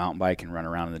to ride my mountain bike and run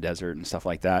around in the desert and stuff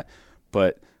like that.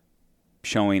 But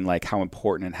showing like how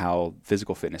important and how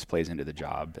physical fitness plays into the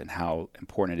job and how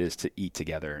important it is to eat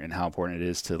together and how important it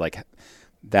is to like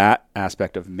that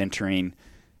aspect of mentoring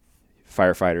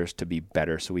firefighters to be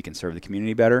better so we can serve the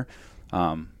community better.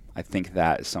 I think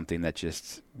that is something that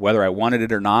just, whether I wanted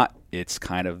it or not, it's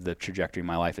kind of the trajectory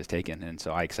my life has taken. And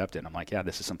so I accept it. And I'm like, yeah,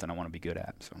 this is something I want to be good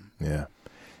at. So yeah.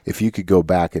 If you could go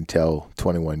back and tell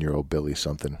 21-year-old Billy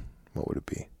something, what would it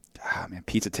be? Man,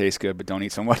 pizza tastes good, but don't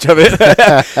eat so much of it.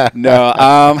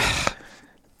 No,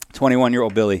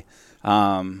 21-year-old Billy.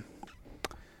 That's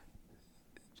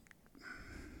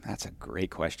a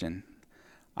great question.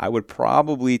 I would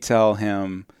probably tell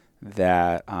him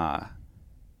that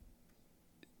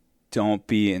don't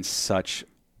be in such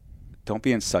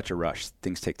a rush.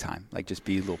 Things take time. Like just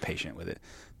be a little patient with it.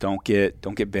 Don't get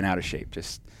bent out of shape.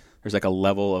 Just there's like a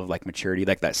level of like maturity,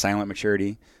 like that silent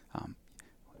maturity.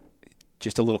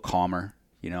 Just a little calmer.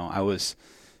 I was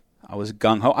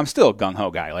gung ho. I'm still a gung ho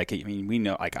guy. Like, I mean, we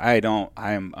know, like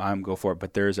I'm go for it,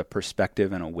 but there's a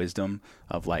perspective and a wisdom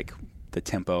of like the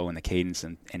tempo and the cadence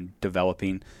and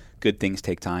developing. Good things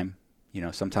take time.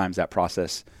 Sometimes that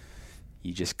process,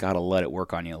 you just got to let it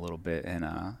work on you a little bit. And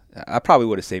I probably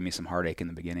would have saved me some heartache in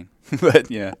the beginning,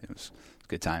 but yeah, it was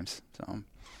good times. So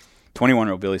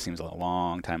 21-year-old Billy seems a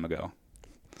long time ago.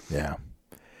 Yeah.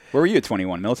 Where were you at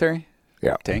 21? Military?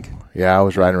 Yeah. Tank? Yeah, I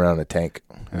was riding around a tank,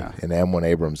 Yeah. an M1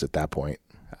 Abrams at that point.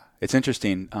 It's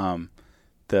interesting.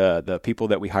 The people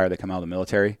that we hire that come out of the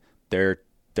military, their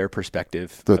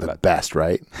perspective. They're the best,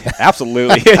 right?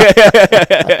 Absolutely.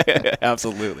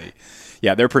 Absolutely.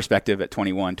 Yeah, their perspective at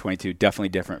 21, 22, definitely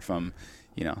different from,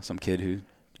 some kid who,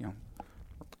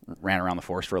 ran around the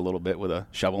forest for a little bit with a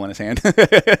shovel in his hand.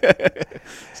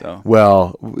 So.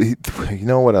 Well, you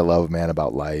know what I love, man,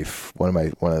 about life? One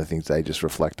of the things I just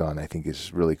reflect on, I think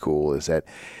is really cool, is that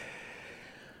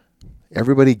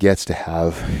everybody gets to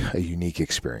have a unique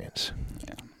experience,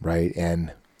 right?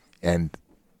 And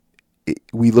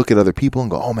we look at other people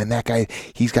and go, oh man, that guy,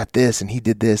 he's got this and he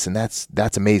did this and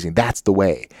that's amazing. That's the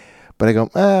way. But I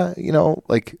go,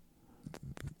 like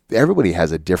everybody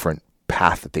has a different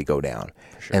path that they go down.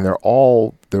 Sure. And they're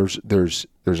all, there's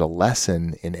a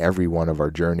lesson in every one of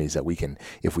our journeys that we can,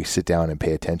 if we sit down and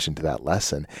pay attention to that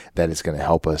lesson, that is going to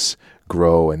help us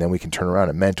grow. And then we can turn around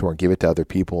and mentor and give it to other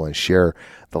people and share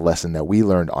the lesson that we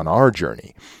learned on our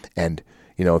journey. And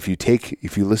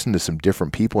if you listen to some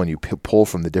different people and you pull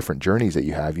from the different journeys that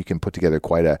you have, you can put together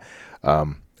quite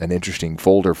an interesting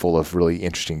folder full of really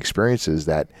interesting experiences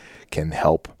that can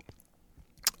help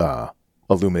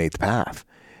illuminate the path.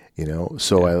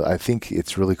 So I think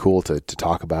it's really cool to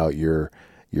talk about your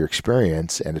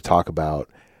experience and to talk about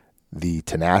the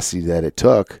tenacity that it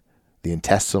took, the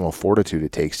intestinal fortitude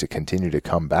it takes to continue to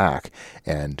come back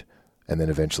and then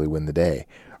eventually win the day.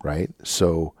 Right.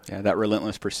 So yeah, that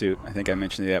relentless pursuit. I think I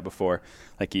mentioned that before.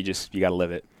 Like you got to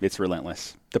live it. It's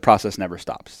relentless. The process never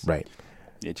stops. Right.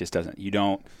 It just doesn't. You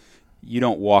don't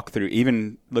walk through,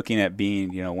 even looking at being,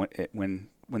 when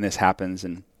this happens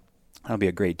and that'll be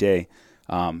a great day.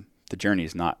 The journey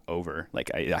is not over. Like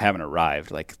I haven't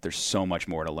arrived. Like there's so much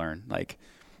more to learn. Like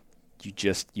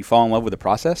you fall in love with the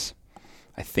process.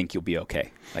 I think you'll be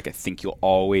okay. Like I think you'll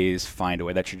always find a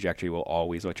way. That trajectory will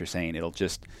always, what you're saying,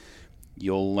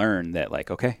 you'll learn that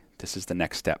like, okay, this is the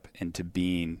next step into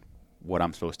being what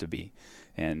I'm supposed to be.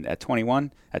 And at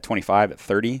 21, at 25, at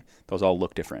 30, those all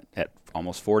look different. At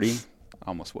almost 40,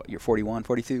 almost what? You're 41,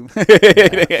 42?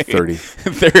 Yeah, 30.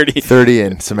 30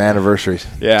 and some anniversaries.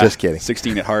 Yeah. Just kidding.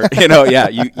 16 at heart.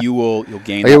 You'll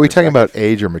gain. Are we talking about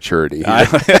age or maturity? I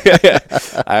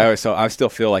still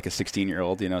feel like a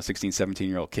 16-year-old, 16,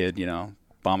 17-year-old kid,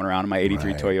 bombing around in my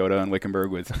 83 Toyota in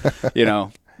Wickenburg with,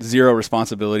 zero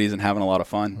responsibilities and having a lot of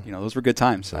fun. Those were good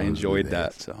times. I enjoyed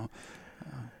that. So,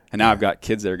 and now I've got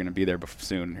kids that are going to be there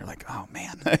soon. And you're like, oh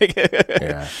man.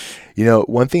 Yeah.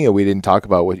 One thing that we didn't talk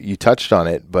about, you touched on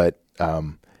it, but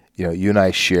you and I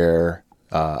share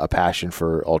a passion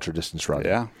for ultra distance running.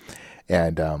 Yeah.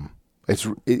 And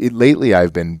lately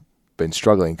I've been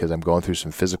struggling because I'm going through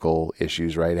some physical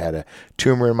issues, right? I had a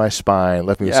tumor in my spine,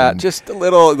 left me with some just a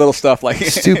little stuff like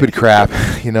stupid crap,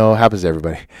 happens to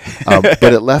everybody. But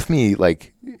it left me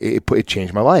like, it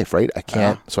changed my life, right? I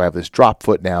can't, so I have this drop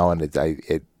foot now and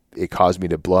it caused me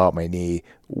to blow out my knee,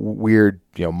 weird,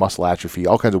 muscle atrophy,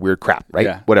 all kinds of weird crap, right?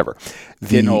 Yeah. Whatever.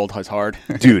 Getting old is hard.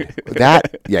 Dude,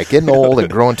 getting old and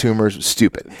growing tumors,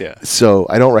 stupid. Yeah. So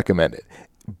I don't recommend it.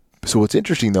 So what's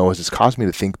interesting though, is it's caused me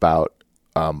to think about,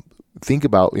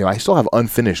 I still have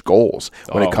unfinished goals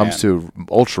when it comes to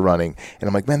ultra running. And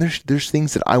I'm like, man, there's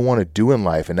things that I want to do in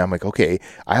life. And I'm like, okay,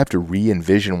 I have to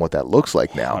re-envision what that looks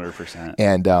like now. 100%.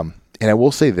 And I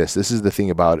will say this is the thing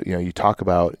about, you talk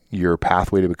about your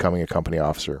pathway to becoming a company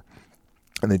officer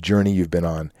and the journey you've been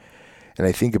on. And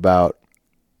I think about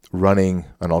running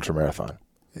an ultra marathon.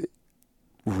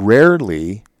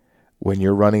 Rarely when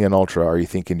you're running an ultra are you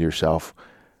thinking to yourself,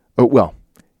 oh, well,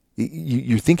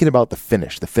 you're thinking about the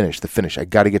finish. I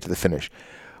got to get to the finish.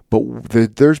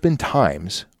 But there's been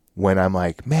times when I'm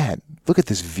like, man, look at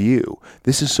this view.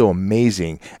 This is so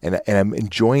amazing. And I'm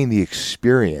enjoying the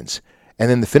experience. And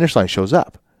then the finish line shows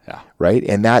up. Yeah. Right.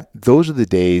 And those are the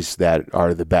days that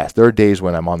are the best. There are days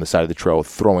when I'm on the side of the trail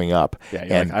throwing up. Yeah.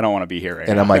 You're like, I don't want to be here right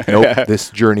now. And I'm like, nope,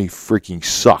 this journey freaking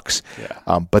sucks.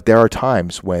 Yeah. But there are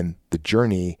times when the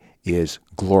journey is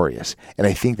glorious. And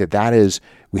I think that is,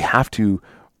 we have to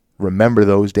remember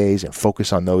those days and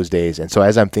focus on those days. And so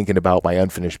as I'm thinking about my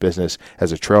unfinished business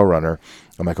as a trail runner,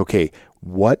 I'm like, okay,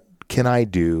 what can I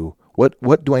do?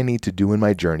 What do I need to do in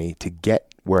my journey to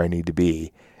get where I need to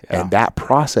be? Yeah. And that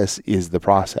process is the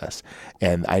process.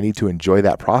 And I need to enjoy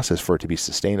that process for it to be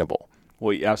sustainable.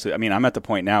 Well, absolutely. I mean, I'm at the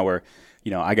point now where,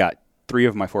 I got 3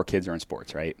 of my 4 kids are in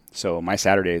sports, right? So my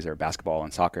Saturdays are basketball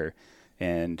and soccer.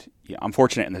 And I'm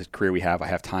fortunate in the career we have. I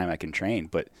have time I can train,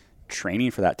 but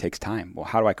training for that takes time. Well,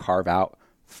 how do I carve out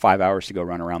 5 hours to go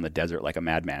run around the desert like a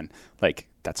madman? Like,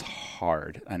 that's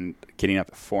hard. And getting up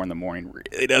at 4 a.m.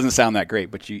 really doesn't sound that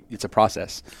great, but it's a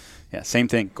process. Yeah, same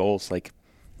thing. Goals, like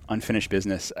unfinished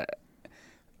business.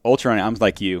 Ultra running, I'm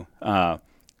like you.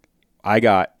 I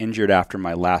got injured after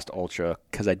my last ultra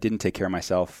because I didn't take care of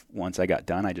myself once I got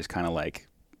done. I just kind of like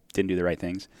didn't do the right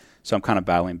things. So I'm kind of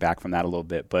battling back from that a little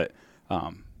bit. But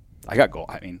I got goal.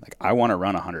 I mean, like I want to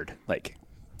run 100. Like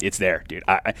it's there, dude.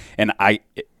 I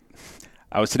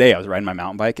was riding my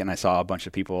mountain bike and I saw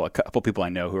a couple people I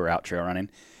know who are out trail running,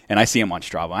 and I see them on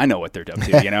Strava. I know what they're up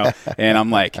to, you know. And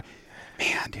I'm like,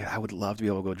 man, dude, I would love to be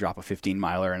able to go drop a 15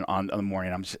 miler, and on the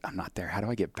morning I'm not there. How do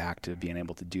I get back to being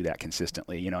able to do that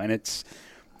consistently, you know? And it's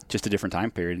just a different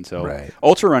time period. And so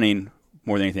ultra running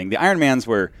more than anything. The Ironmans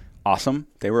were awesome.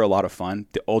 They were a lot of fun.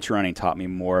 The ultra running taught me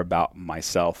more about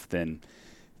myself than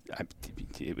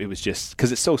it was just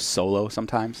because it's so solo.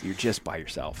 Sometimes you're just by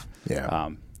yourself.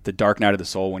 Yeah. The dark night of the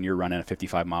soul when you're running a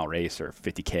 55-mile race or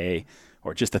 50K,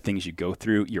 or just the things you go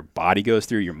through, your body goes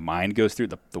through, your mind goes through,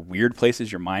 the weird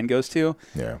places your mind goes to.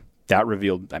 Yeah. That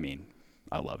revealed, I mean,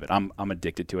 I love it. I'm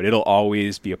addicted to it. It'll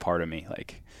always be a part of me.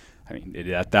 Like, I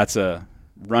mean, that's a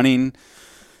running.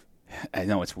 I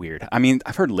know it's weird. I mean,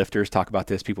 I've heard lifters talk about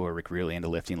this. People are really into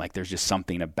lifting. Like, there's just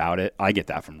something about it. I get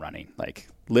that from running. Like,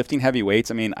 lifting heavy weights,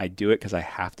 I mean, I do it because I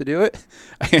have to do it.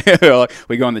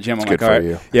 We go in the gym. I'm like, all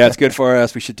right, yeah, it's good for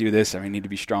us. We should do this. I mean, need to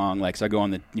be strong. Like, so I go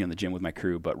in the gym with my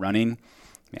crew. But running,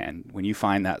 man, when you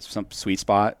find that some sweet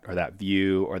spot or that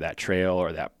view or that trail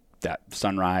or that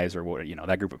sunrise or what,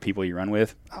 that group of people you run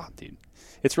with, oh, dude,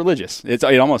 it's religious. It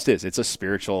almost is. It's a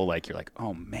spiritual. Like, you're like,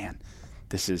 oh man,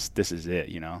 this is it.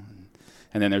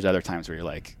 And then there's other times where you're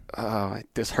like, oh,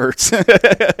 this hurts.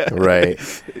 Right.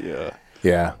 Yeah.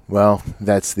 Yeah. Well,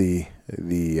 that's the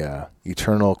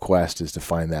eternal quest, is to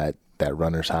find that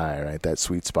runner's high, right? That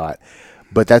sweet spot.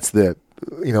 But that's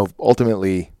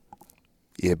ultimately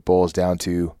it boils down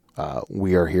to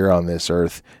we are here on this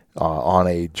earth on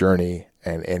a journey,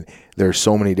 and there's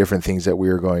so many different things that we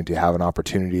are going to have an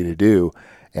opportunity to do.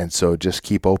 And so just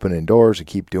keep opening doors and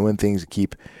keep doing things, and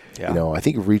keep, I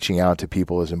think reaching out to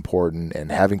people is important,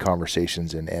 and having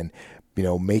conversations and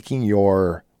making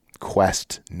your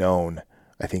quest known,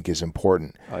 I think, is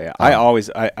important. Oh yeah.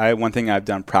 I one thing I've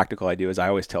done practical I do is I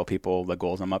always tell people the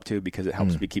goals I'm up to, because it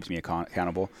helps me, keeps me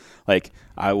accountable. Like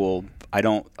I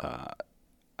don't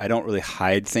really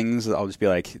hide things. I'll just be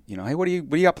like, hey, what do you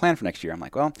got planned for next year? I'm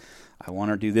like, well, I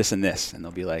want to do this and this. And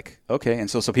they'll be like, okay. And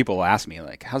so people will ask me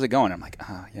like, how's it going? I'm like,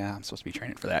 yeah, I'm supposed to be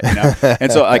training for that,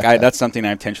 And so like that's something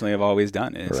I intentionally have always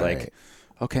done. And it's like,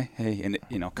 okay, hey, and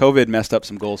COVID messed up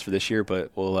some goals for this year,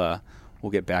 but we'll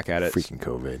get back at it. Freaking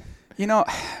COVID.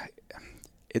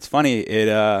 It's funny.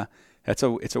 It's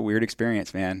a weird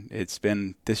experience, man.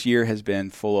 This year has been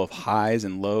full of highs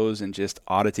and lows and just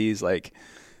oddities. Like,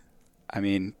 I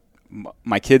mean,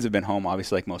 my kids have been home,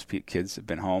 obviously, like most kids have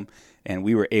been home, and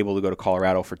we were able to go to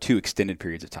Colorado for 2 extended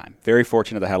periods of time. Very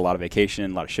fortunate that I had a lot of vacation,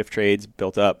 a lot of shift trades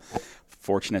built up.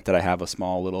 Fortunate that I have a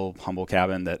small little humble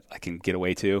cabin that I can get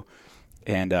away to.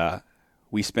 And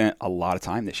we spent a lot of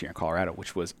time this year in Colorado,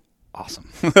 which was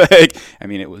awesome.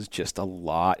 It was just a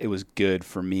lot. It was good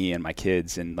for me and my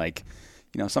kids. And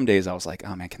some days I was like,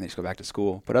 oh man, can they just go back to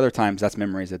school? But other times that's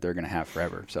memories that they're going to have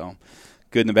forever. So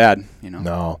good and the bad,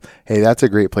 No. Hey, that's a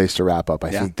great place to wrap up.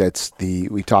 I think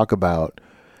we talk about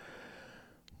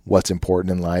what's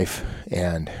important in life,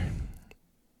 and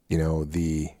I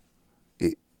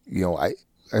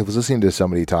was listening to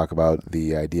somebody talk about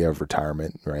the idea of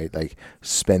retirement, right? Like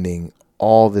spending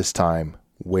all this time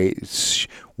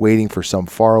waiting for some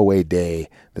faraway day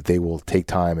that they will take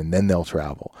time, and then they'll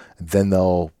travel, and then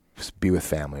they'll be with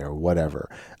family or whatever.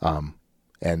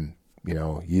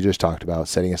 You just talked about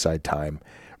setting aside time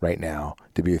right now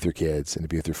to be with your kids and to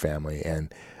be with your family.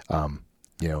 And,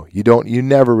 you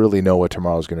never really know what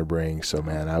tomorrow's going to bring. So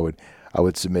man, I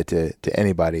would submit to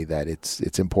anybody that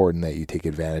it's important that you take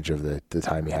advantage of the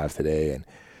time you have today, and,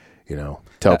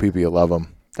 tell people you love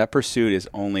them. That pursuit is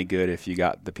only good if you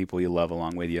got the people you love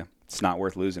along with you. It's not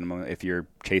worth losing them if you're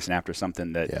chasing after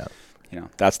something that,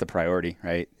 that's the priority,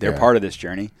 right? They're part of this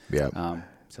journey. Yeah.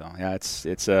 It's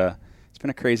been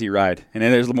a crazy ride, and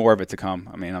then there's more of it to come.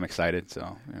 I mean, I'm excited.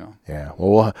 So, Yeah.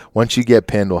 Well, once you get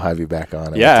pinned, we'll have you back on.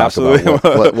 And yeah, we'll absolutely.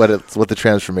 About what the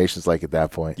transformation's like at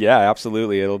that point. Yeah,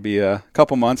 absolutely. It'll be a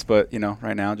couple months, but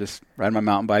right now just riding my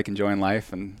mountain bike, enjoying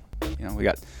life, and we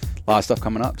got a lot of stuff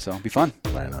coming up, so it'll be fun.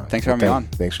 Right on. Thanks for having me on.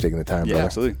 Thanks for taking the time. Yeah, brother.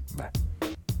 absolutely. Bye.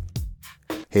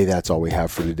 Hey, that's all we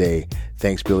have for today.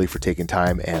 Thanks, Billy, for taking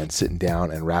time and sitting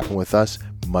down and rapping with us.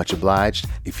 Much obliged.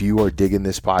 If you are digging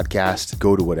this podcast,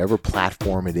 go to whatever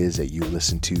platform it is that you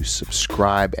listen to,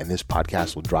 subscribe, and this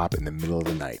podcast will drop in the middle of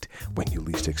the night when you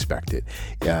least expect it.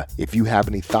 If you have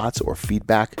any thoughts or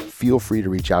feedback, feel free to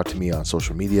reach out to me on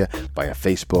social media via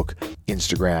Facebook,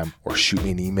 Instagram, or shoot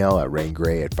me an email at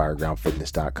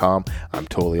raingray@firegroundfitness.com. I'm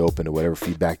totally open to whatever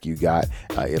feedback you got.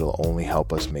 It'll only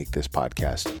help us make this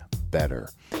podcast better.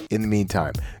 In the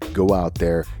meantime, go out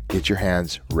there, get your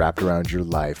hands wrapped around your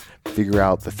life, figure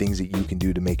out the things that you can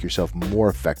do to make yourself more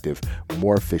effective,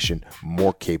 more efficient,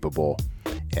 more capable,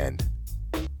 and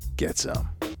get some.